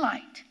is in the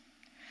light,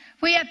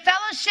 we have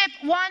fellowship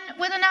one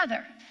with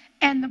another,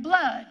 and the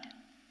blood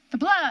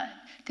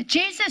that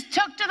Jesus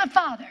took to the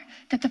Father,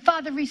 that the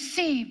Father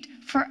received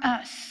for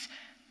us,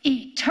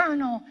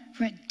 eternal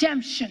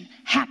redemption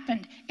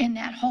happened in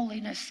that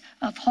holiness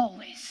of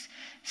holies.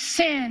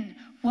 Sin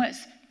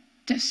was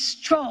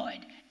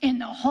destroyed in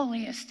the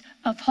holiest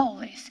of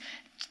holies.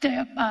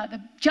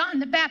 John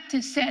the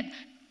Baptist said,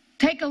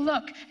 take a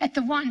look at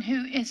the one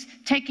who is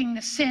taking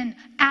the sin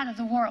out of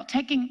the world,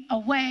 taking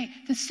away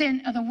the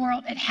sin of the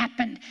world. It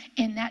happened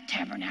in that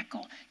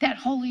tabernacle, that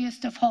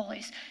holiest of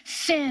holies.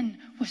 Sin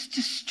was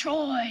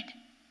destroyed.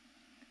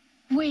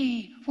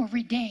 We were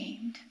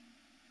redeemed.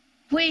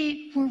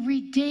 We were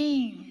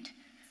redeemed.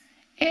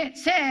 It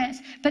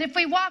says, but if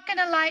we walk in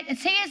the light,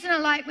 as he is in the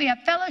light, we have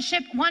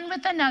fellowship one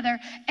with another,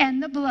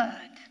 and the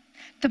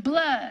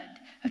blood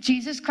of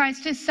Jesus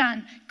Christ, his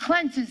Son,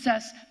 cleanses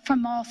us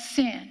from all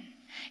sin.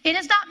 It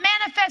is not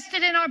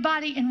manifested in our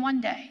body in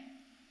one day.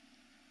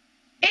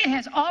 It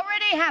has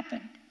already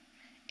happened.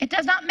 It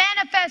does not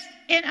manifest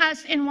in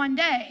us in one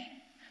day.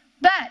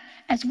 But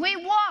as we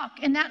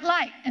walk in that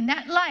light, and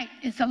that light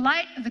is the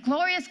light of the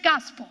glorious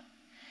gospel,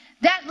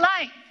 that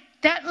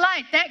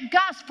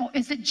gospel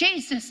is that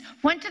Jesus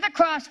went to the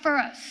cross for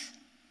us.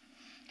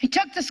 He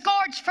took the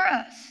scourge for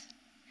us.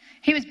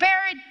 He was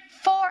buried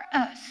for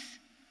us.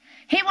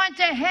 He went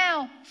to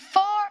hell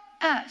for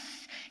us.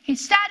 He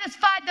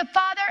satisfied the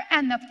Father,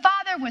 and the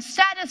Father was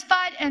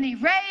satisfied, and he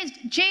raised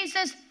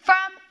Jesus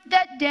from the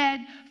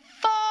dead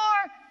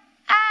for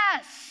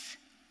us.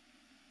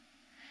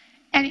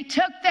 And he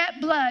took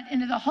that blood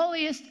into the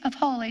holiest of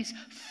holies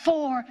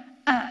for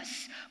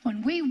us.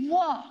 When we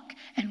walk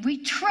and we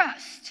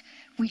trust,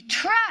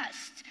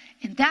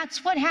 and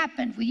that's what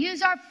happened. We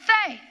use our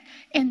faith,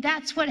 and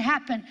that's what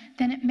happened.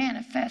 Then it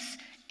manifests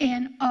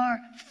in our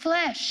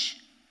flesh.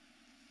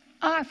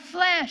 Our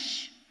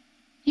flesh.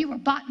 You were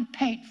bought and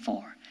paid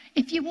for.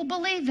 If you will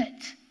believe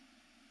it.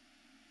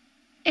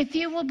 If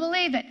you will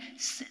believe it.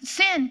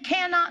 Sin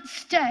cannot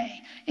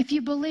stay if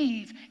you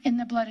believe in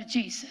the blood of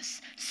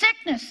Jesus.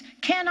 Sickness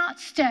cannot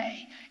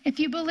stay if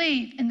you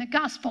believe in the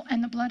gospel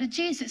and the blood of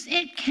Jesus.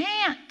 It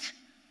can't.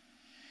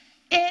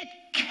 It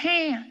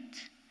can't.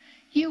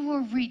 You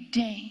were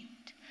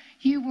redeemed.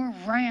 You were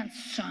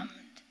ransomed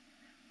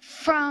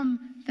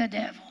from the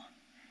devil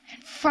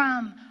and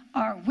from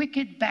our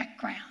wicked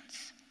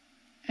backgrounds.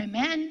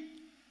 Amen?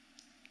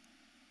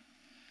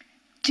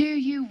 Do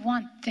you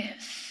want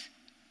this?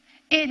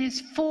 It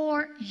is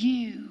for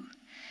you.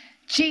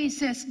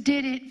 Jesus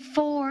did it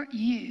for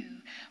you.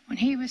 When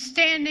he was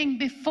standing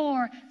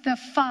before the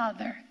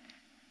Father,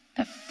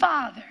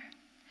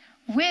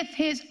 with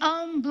his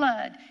own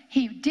blood,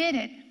 he did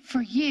it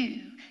for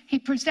you. He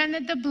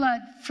presented the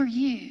blood for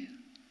you.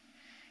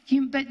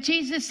 But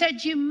Jesus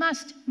said you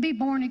must be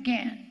born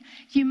again.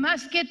 You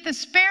must get the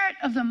spirit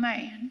of the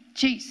man,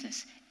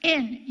 Jesus,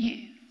 in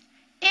you.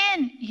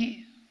 In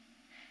you.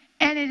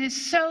 And it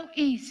is so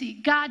easy.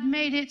 God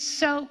made it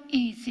so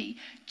easy.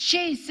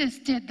 Jesus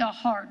did the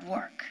hard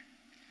work.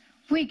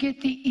 We get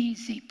the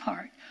easy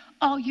part.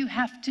 All you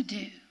have to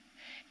do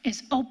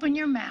is open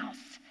your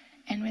mouth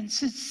and in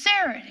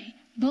sincerity,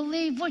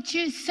 believe what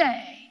you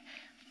say.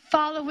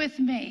 Follow with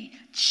me.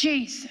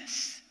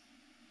 Jesus,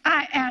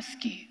 I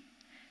ask you,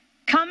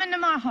 come into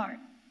my heart.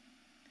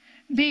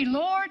 Be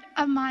Lord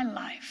of my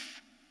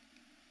life.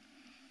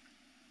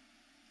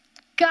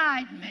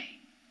 Guide me.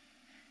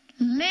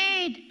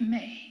 Lead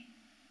me.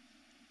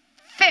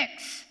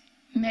 Fix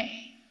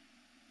me.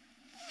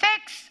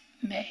 Fix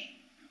me.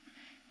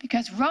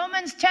 Because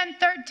Romans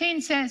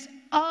 10:13 says,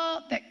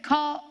 all that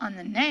call on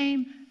the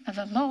name of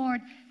the Lord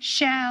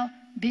shall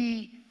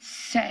be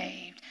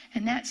saved.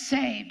 And that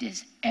saved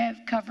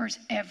covers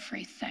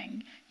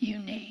everything you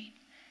need.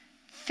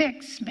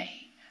 Fix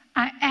me.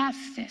 I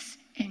ask this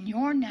in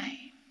your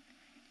name.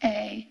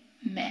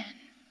 Amen.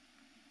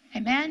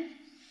 Amen.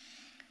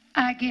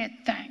 I give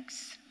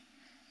thanks.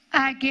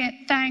 I give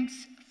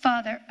thanks,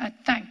 Father, I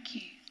thank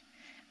you.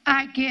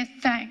 I give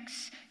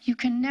thanks. You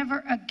can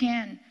never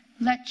again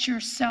let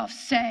yourself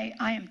say,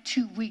 I am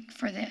too weak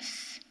for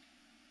this.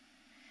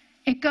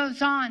 It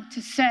goes on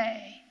to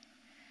say,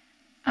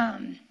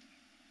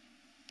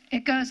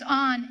 it goes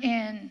on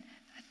in,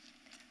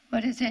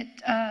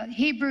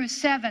 Hebrews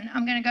 7.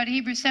 I'm going to go to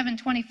Hebrews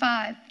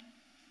 7:25.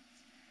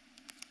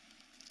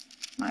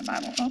 My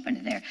Bible opened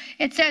it there.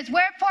 It says,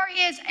 wherefore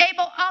he is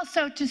able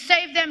also to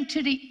save them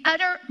to the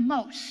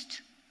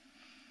uttermost.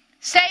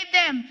 Save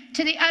them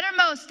to the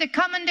uttermost that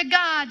come unto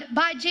God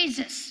by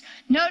Jesus.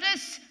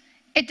 Notice,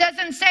 it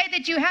doesn't say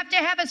that you have to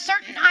have a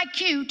certain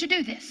IQ to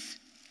do this.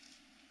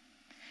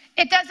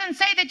 It doesn't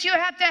say that you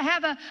have to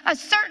have a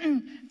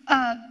certain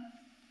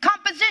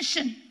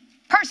composition,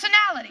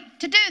 personality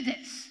to do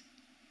this.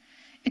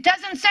 It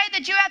doesn't say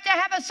that you have to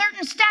have a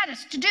certain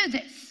status to do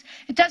this.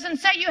 It doesn't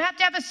say you have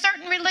to have a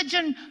certain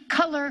religion,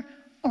 color,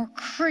 or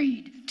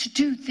creed to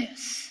do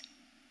this.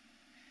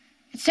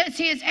 It says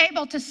he is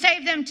able to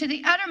save them to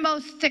the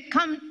uttermost that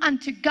come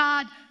unto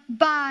God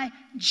by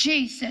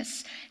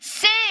Jesus.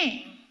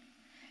 Seeing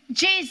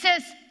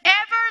Jesus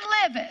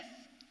ever liveth.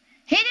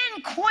 He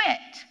didn't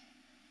quit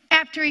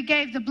after he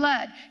gave the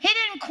blood. He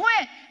didn't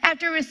quit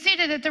after he was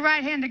seated at the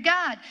right hand of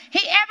God.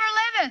 He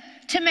ever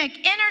liveth to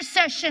make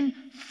intercession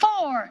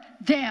for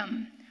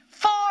them,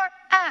 for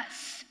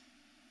us.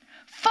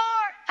 For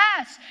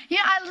us. You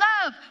know, I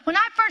love, when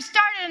I first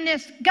started in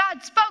this,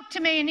 God spoke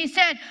to me and he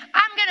said,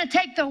 I'm going to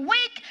take the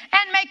weak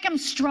and make them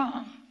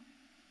strong.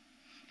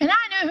 And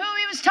I knew who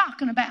he was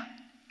talking about.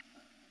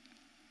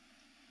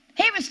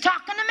 He was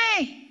talking to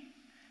me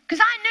because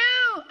I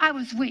knew I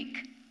was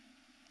weak.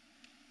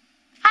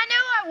 I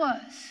knew I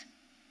was.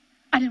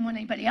 I didn't want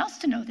anybody else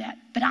to know that,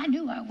 but I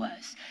knew I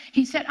was.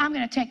 He said, I'm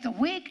going to take the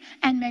weak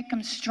and make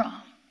them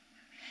strong.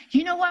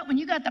 You know what? When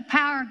you got the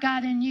power of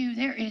God in you,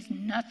 there is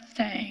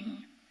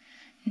nothing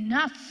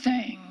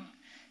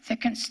that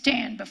can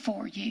stand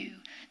before you.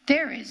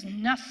 There is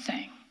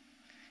nothing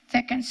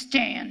that can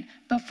stand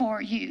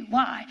before you.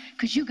 Why?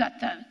 Because you got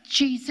the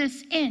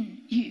Jesus in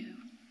you.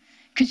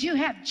 Because you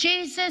have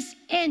Jesus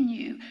in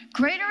you.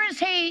 Greater is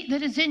he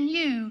that is in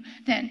you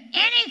than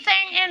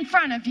anything in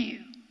front of you.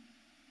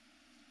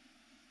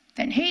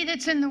 Than he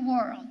that's in the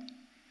world.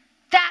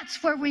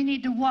 That's where we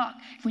need to walk.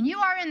 When you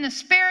are in the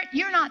Spirit,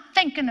 you're not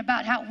thinking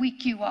about how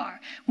weak you are.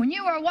 When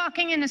you are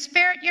walking in the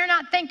Spirit, you're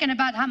not thinking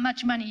about how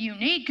much money you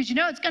need because you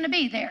know it's going to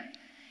be there.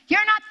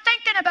 You're not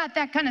thinking about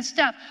that kind of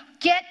stuff.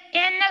 Get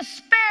in the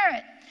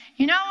Spirit.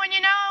 You know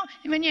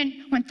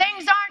when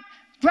things aren't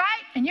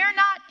right and you're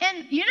not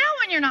in, you know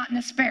when you're not in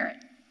the Spirit.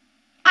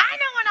 I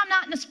know when I'm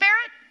not in the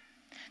Spirit.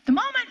 The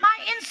moment my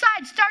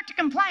insides start to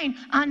complain,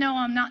 I know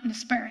I'm not in the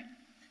Spirit.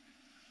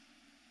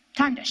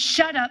 Time to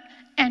shut up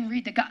and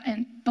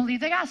and believe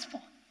the gospel.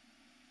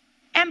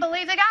 And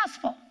believe the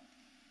gospel.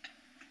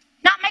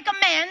 Not make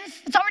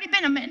amends. It's already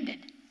been amended.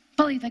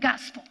 Believe the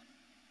gospel.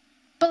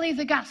 Believe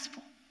the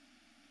gospel.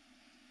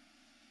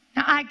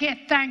 Now I give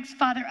thanks,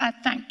 Father, I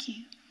thank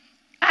you.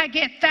 I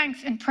give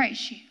thanks and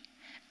praise you.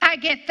 I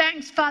give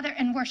thanks, Father,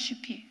 and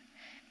worship you.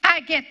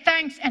 I give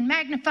thanks and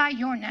magnify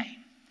your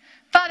name.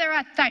 Father,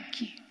 I thank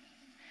you.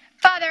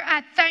 Father,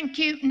 I thank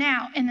you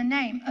now in the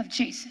name of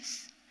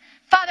Jesus.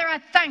 Father, I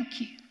thank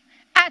you.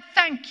 I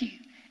thank you.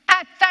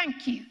 I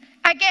thank you.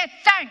 I give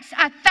thanks.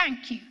 I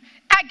thank you.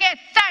 I give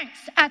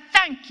thanks. I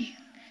thank you.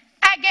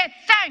 I give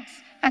thanks.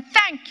 I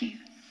thank you.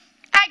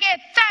 I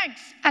give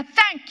thanks. I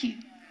thank you.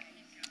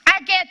 I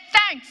give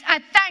thanks. I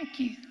thank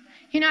you.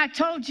 You know, I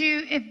told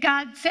you if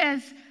God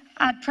says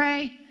I'd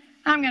pray,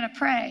 I'm going to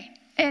pray.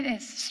 It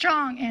is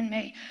strong in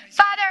me.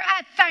 Father,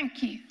 I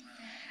thank you.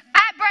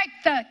 I break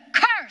the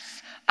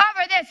curse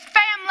over this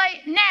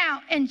family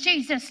now in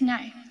Jesus'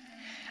 name.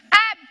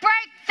 I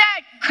break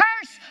that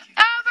curse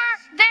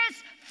over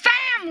this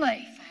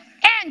family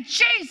in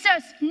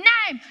Jesus'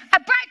 name. I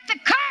break the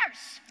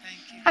curse.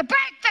 I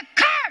break the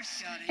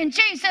curse in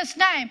Jesus'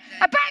 name.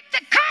 I break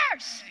the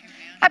curse.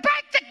 I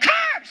break the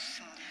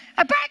curse.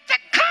 I break the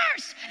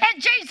curse in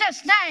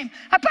Jesus' name.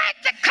 I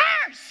break the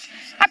curse.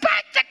 I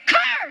break the curse.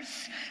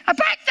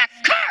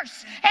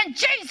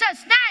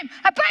 Jesus' name.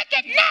 I break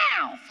it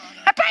now.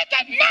 I break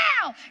it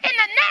now in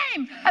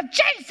the name of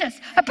Jesus.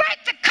 I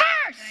break the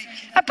curse.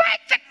 I break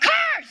the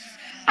curse.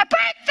 I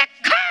break the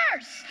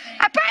curse.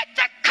 I break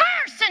the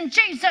curse in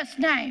Jesus'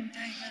 name.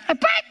 I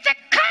break the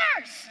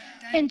curse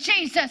in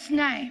Jesus'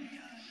 name.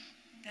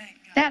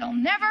 That'll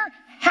never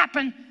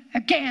happen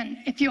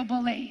again if you'll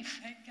believe.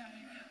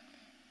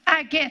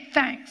 I give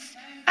thanks.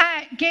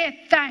 I give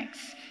thanks.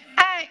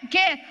 I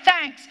give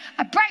thanks.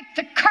 I break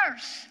the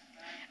curse.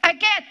 I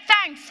give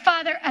thanks,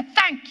 Father. I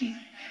thank you.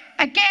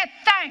 I give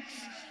thanks.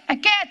 I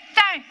give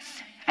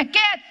thanks. I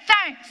give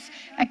thanks.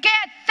 I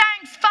give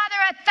thanks, Father.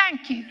 I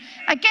thank you.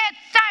 I give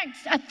thanks.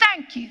 I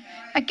thank you.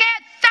 I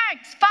give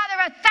thanks, Father.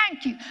 I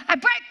thank you. I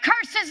break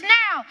curses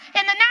now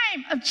in the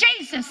name of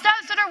Jesus.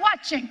 Those that are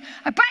watching,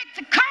 I break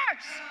the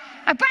curse.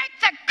 I break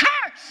the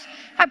curse.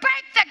 I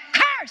break the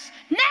curse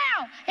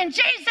now in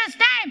Jesus'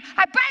 name.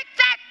 I break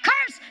that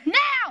curse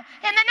now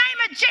in the name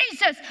of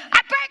Jesus.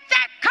 I break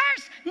that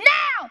curse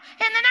now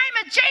in the name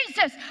of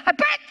Jesus. I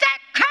break that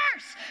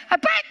curse. I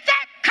break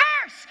that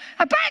curse.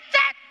 I break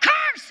that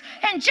curse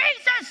in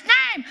Jesus'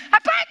 name. I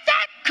break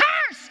that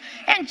curse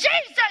in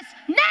Jesus'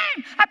 name.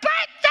 I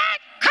break that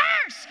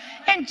curse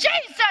in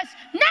Jesus'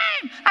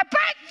 name. I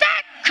break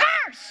that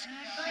curse.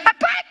 I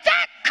break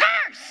that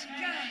curse.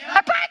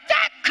 I break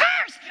that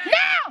curse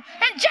now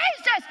in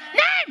Jesus'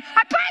 name.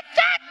 I break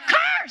that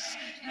curse.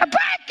 I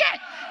break it.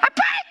 I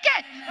break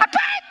it. I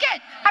break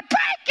it. I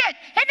break it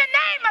in the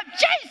name of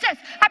Jesus.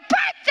 I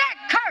break that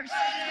curse.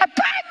 I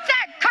break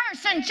that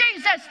curse in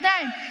Jesus'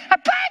 name. I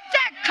break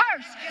that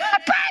curse. I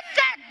break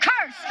that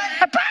curse.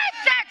 I break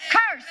that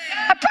curse.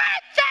 I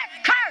break that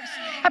curse.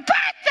 I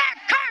break that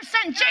curse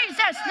in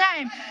Jesus'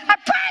 name. I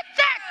break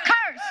that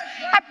curse.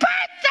 I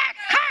break that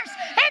curse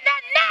in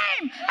the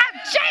name of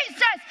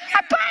Jesus.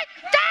 I break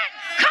that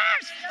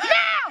curse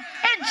now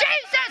in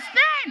Jesus'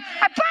 name.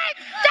 I break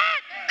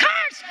that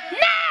curse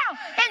now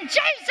in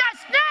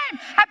Jesus' name.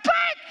 I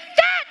break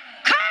that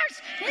curse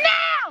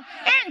now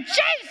in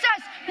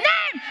Jesus'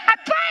 name. I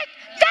break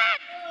that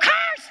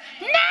curse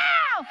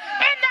now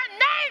in the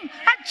name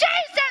of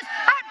Jesus.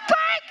 I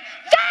break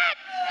that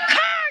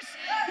curse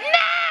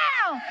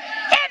now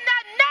in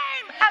the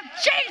name of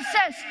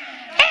Jesus.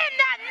 In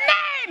the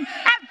name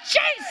of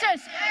Jesus.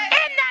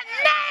 In the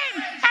name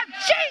of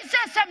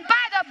Jesus, and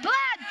by the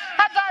blood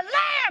of the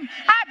Lamb,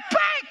 I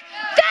break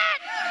that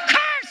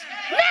curse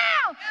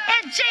now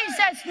in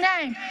Jesus'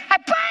 name. I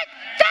break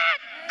that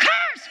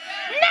curse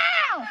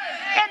now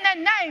in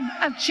the name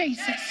of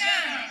Jesus.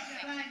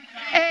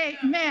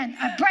 Amen.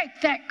 I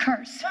break that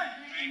curse.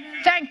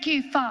 Thank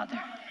you, Father.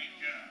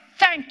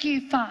 Thank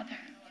you, Father.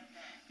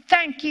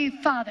 Thank you,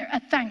 Father. I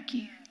thank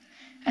you.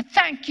 I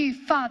thank you,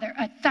 Father.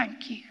 I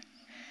thank you.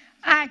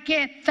 I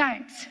give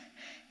thanks.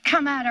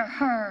 Come out of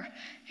her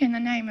in the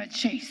name of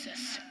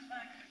Jesus.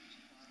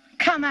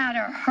 Come out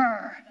of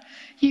her,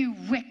 you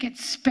wicked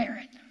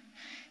spirit.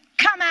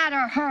 Come out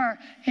of her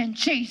in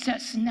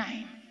Jesus'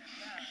 name.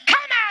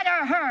 Come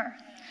out of her.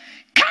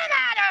 Come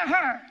out of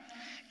her.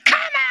 Come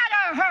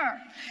out of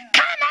her.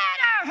 Come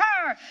out of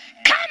her.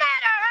 Come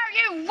out of her,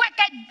 you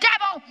wicked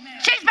devil.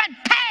 She's been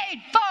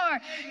paid for.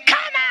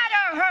 Come out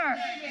of her.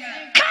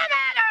 Come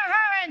out of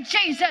her in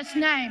Jesus'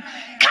 name.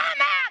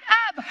 Come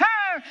out of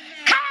her.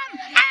 Come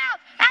out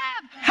of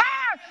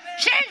her.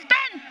 She's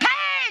been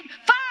paid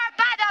for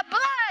by the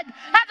blood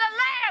of the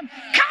Lamb.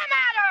 Come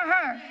out of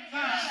her.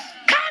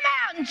 Come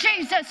out in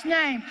Jesus'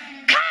 name.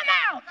 Come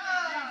out.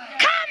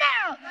 Come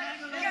out.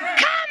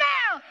 Come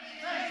out.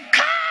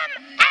 Come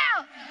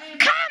out.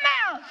 Come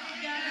out.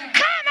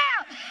 Come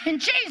out in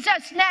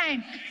Jesus'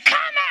 name.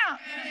 Come out.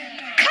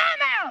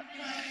 Come out.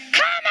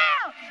 Come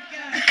out.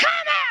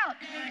 Come out.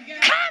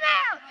 Come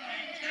out.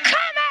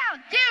 Come out,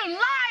 you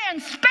lying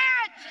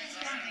spirit.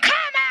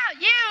 Come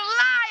out, you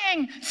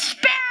lying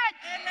spirit.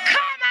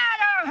 Come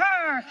out of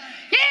her.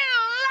 You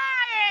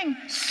lying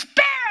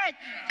spirit.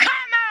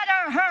 Come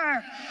out of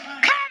her.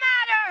 Come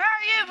out of her.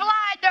 You've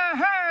lied to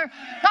her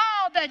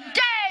all the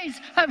days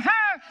of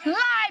her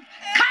life.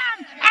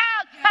 Come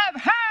out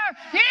of her.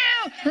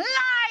 You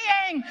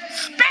lying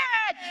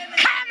spirit.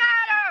 Come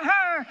out of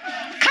her.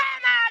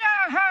 Come out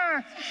of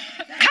her.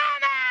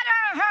 Come out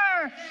of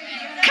her.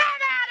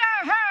 Come out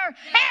of her.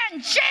 In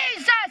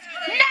Jesus'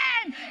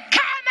 name.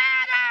 Come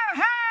out of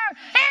her.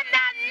 In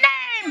the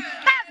name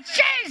of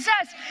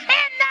Jesus.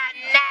 In the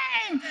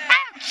name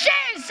of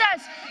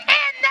Jesus.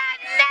 In the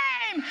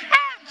name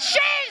of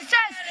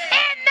Jesus.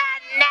 In the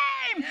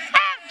name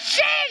of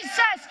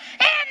Jesus.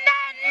 In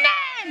the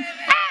name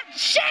of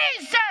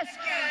Jesus.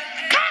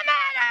 Come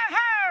out of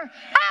her.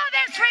 All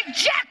this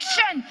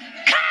rejection.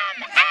 Come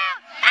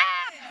out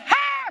of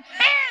her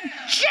in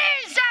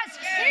Jesus'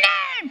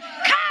 name.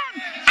 Come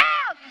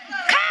out.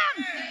 Come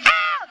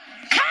out.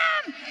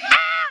 Come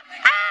out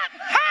of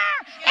her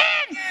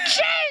in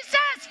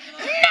Jesus'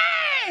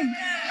 name.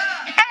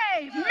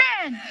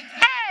 Amen.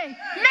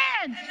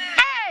 Amen.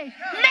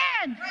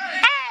 Amen.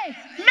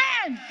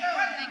 Amen.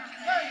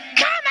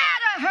 Come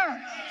out of her.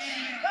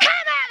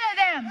 Come out of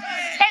them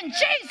in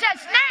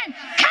Jesus' name.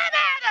 Come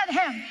out of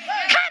him.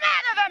 Come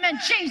out of them in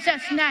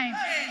Jesus' name. name.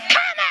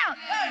 Come out.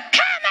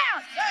 Come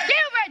out.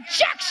 You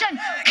rejection.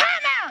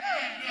 Come out.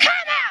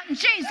 Come out in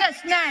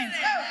Jesus' name.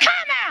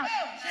 Come out.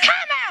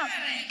 Come out.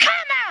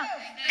 Come out.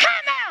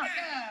 Come out.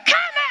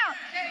 Come out.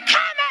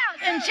 Come out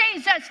in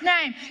Jesus'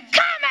 name.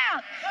 Come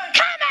out.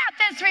 Come out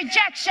this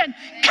rejection.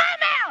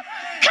 Come out.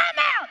 Come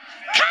out.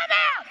 Come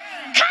out.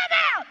 Come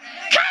out.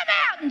 Come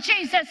out in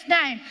Jesus'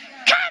 name.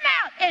 Come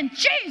out in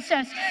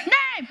Jesus'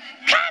 name.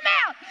 Come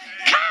out.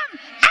 Come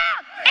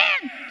out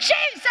in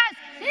Jesus'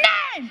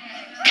 name.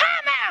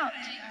 Come out.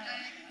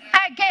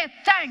 I give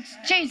thanks.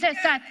 Jesus,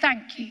 I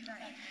thank you.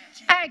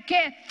 I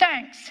give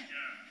thanks.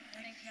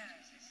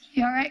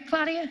 You all right,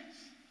 Claudia?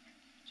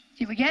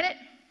 Did we get it?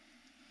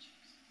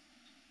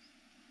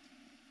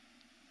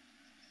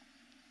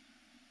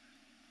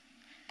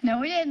 No,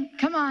 we didn't.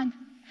 Come on.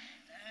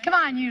 Come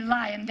on, you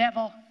lying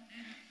devil.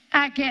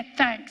 I give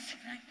thanks.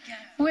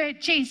 Where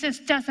Jesus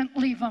doesn't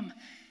leave them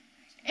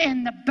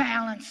in the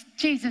balance.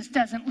 Jesus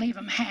doesn't leave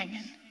them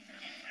hanging.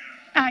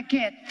 I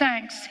give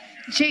thanks.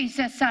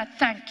 Jesus, I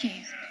thank you.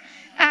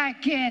 I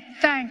give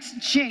thanks,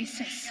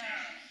 Jesus.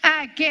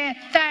 I give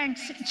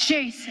thanks,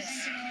 Jesus.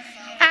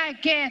 I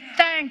give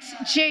thanks,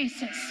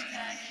 Jesus.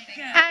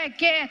 I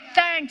give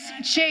thanks,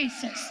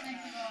 Jesus.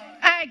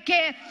 I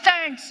give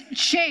thanks,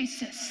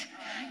 Jesus.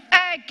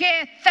 I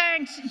give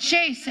thanks,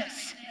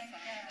 Jesus.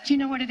 Do you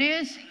know what it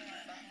is?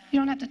 You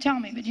don't have to tell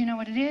me, but do you know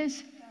what it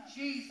is?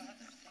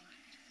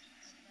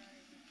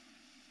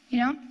 You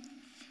know?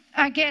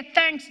 I give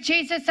thanks,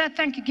 Jesus. I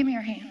thank you. Give me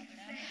your hand.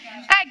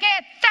 I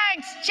give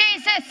thanks,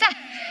 Jesus.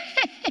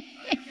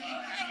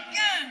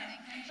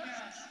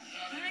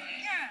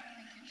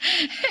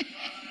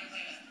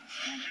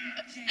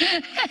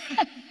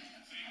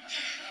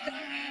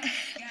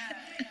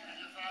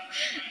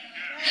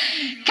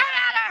 Come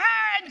out of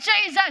her in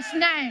Jesus'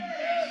 name.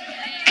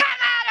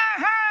 Come out of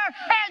her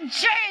in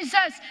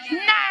Jesus'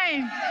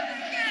 name.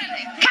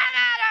 Come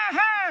out of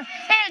her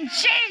in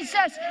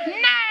Jesus'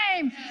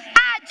 name.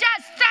 I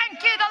just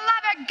thank you. The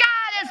love of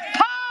God is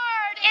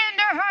poured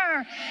into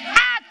her.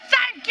 I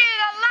thank you.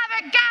 The love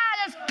of God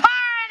is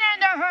pouring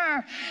into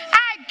her.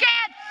 I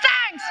give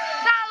thanks.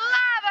 The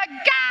love of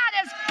God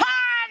is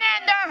pouring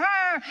into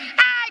her.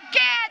 I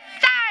give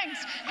thanks.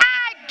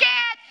 I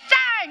give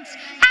thanks.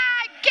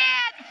 I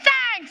give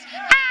thanks.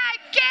 I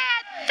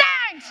give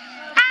thanks.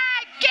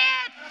 I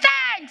give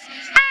thanks.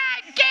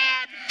 I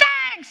give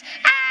thanks.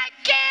 I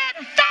give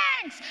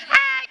thanks.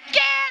 I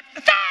give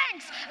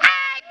thanks.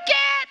 I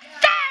give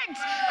thanks.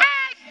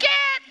 I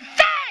give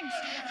thanks.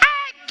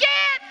 I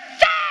give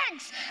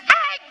thanks.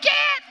 I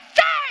give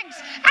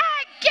thanks.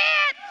 I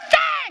give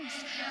thanks.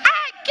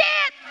 I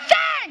give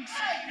thanks.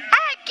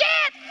 I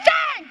give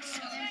thanks.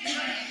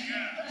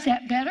 Is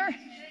that better?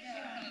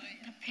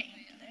 The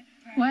pain.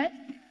 What?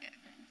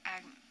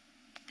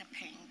 The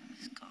pain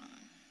is gone.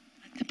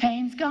 The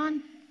pain's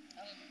gone?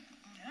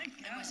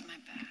 That was my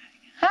back.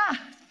 Ah.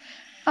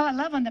 Oh, I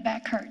love when the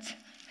back hurts.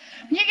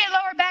 When you get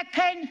lower back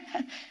pain,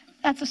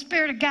 that's the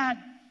Spirit of God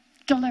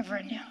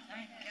delivering you.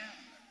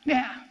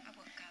 Yeah. I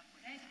woke up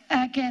with it.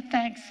 I get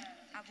thanks.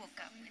 I woke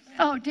up with it.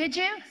 Oh, did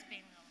you? It's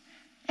been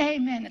long.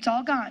 Amen. It's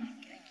all gone.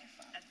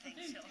 I think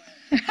so.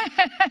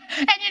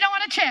 And you don't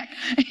want to check.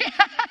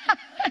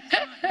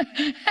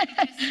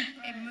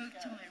 It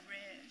moved to my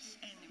ribs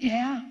and it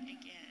Yeah. moved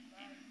again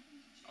and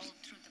all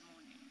through the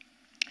morning.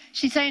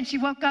 She's saying she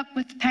woke up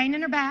with pain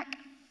in her back,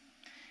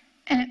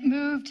 and it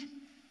moved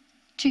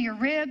to your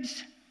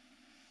ribs,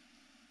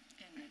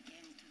 And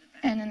again to the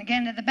back. and then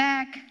again to the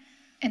back,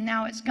 and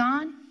now it's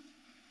gone.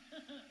 I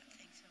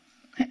think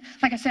so.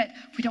 Like I said,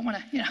 we don't want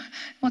to,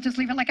 we'll just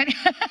leave it like I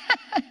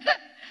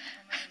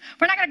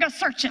We're not going to go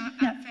searching. I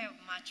No. felt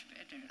much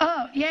better.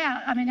 Oh,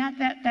 yeah. I mean,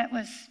 that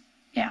was,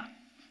 yeah.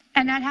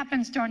 And that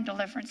happens during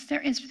deliverance.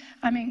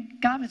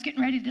 God was getting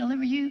ready to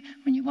deliver you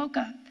when you woke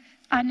up.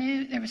 I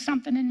knew there was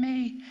something in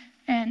me.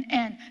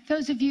 And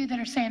those of you that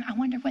are saying, I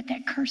wonder what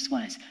that curse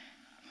was.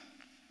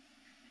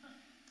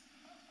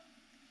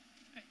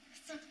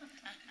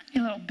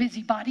 You little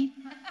busybody.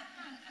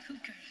 Who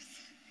cares?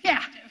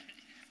 Yeah.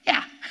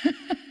 Yeah.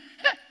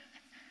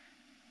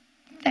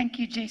 Thank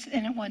you, Jesus.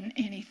 And it wasn't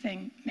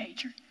anything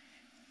major.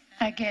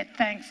 I give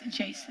thanks,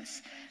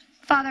 Jesus.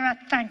 Father, I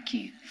thank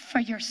you for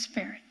your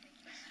Spirit.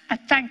 I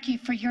thank you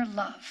for your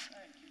love.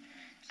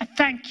 I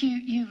thank you,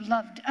 you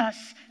loved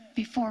us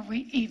before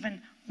we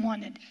even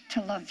wanted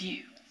to love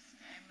you.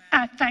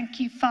 I thank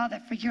you,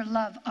 Father, for your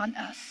love on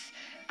us.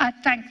 I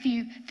thank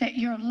you that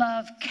your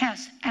love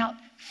casts out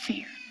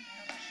fear.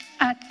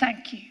 I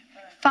thank you.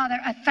 Father,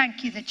 I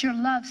thank you that your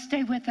love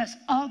stay with us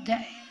all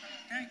day.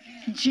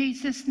 In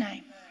Jesus'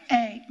 name,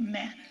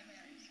 amen.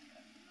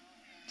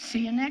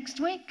 See you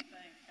next week.